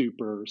a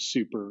super,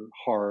 super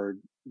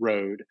hard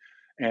road.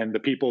 And the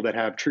people that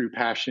have true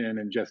passion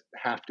and just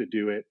have to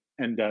do it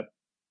end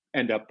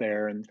up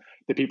there. And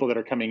the people that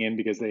are coming in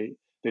because they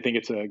think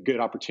it's a good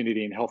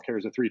opportunity and healthcare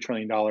is a $3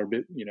 trillion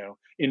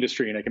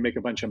industry and I can make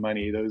a bunch of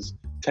money, those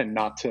tend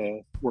not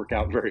to work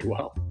out very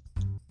well.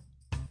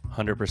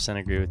 100%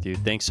 agree with you.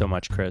 Thanks so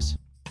much, Chris.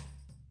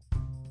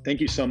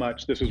 Thank you so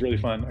much. This was really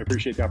fun. I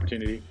appreciate the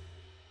opportunity.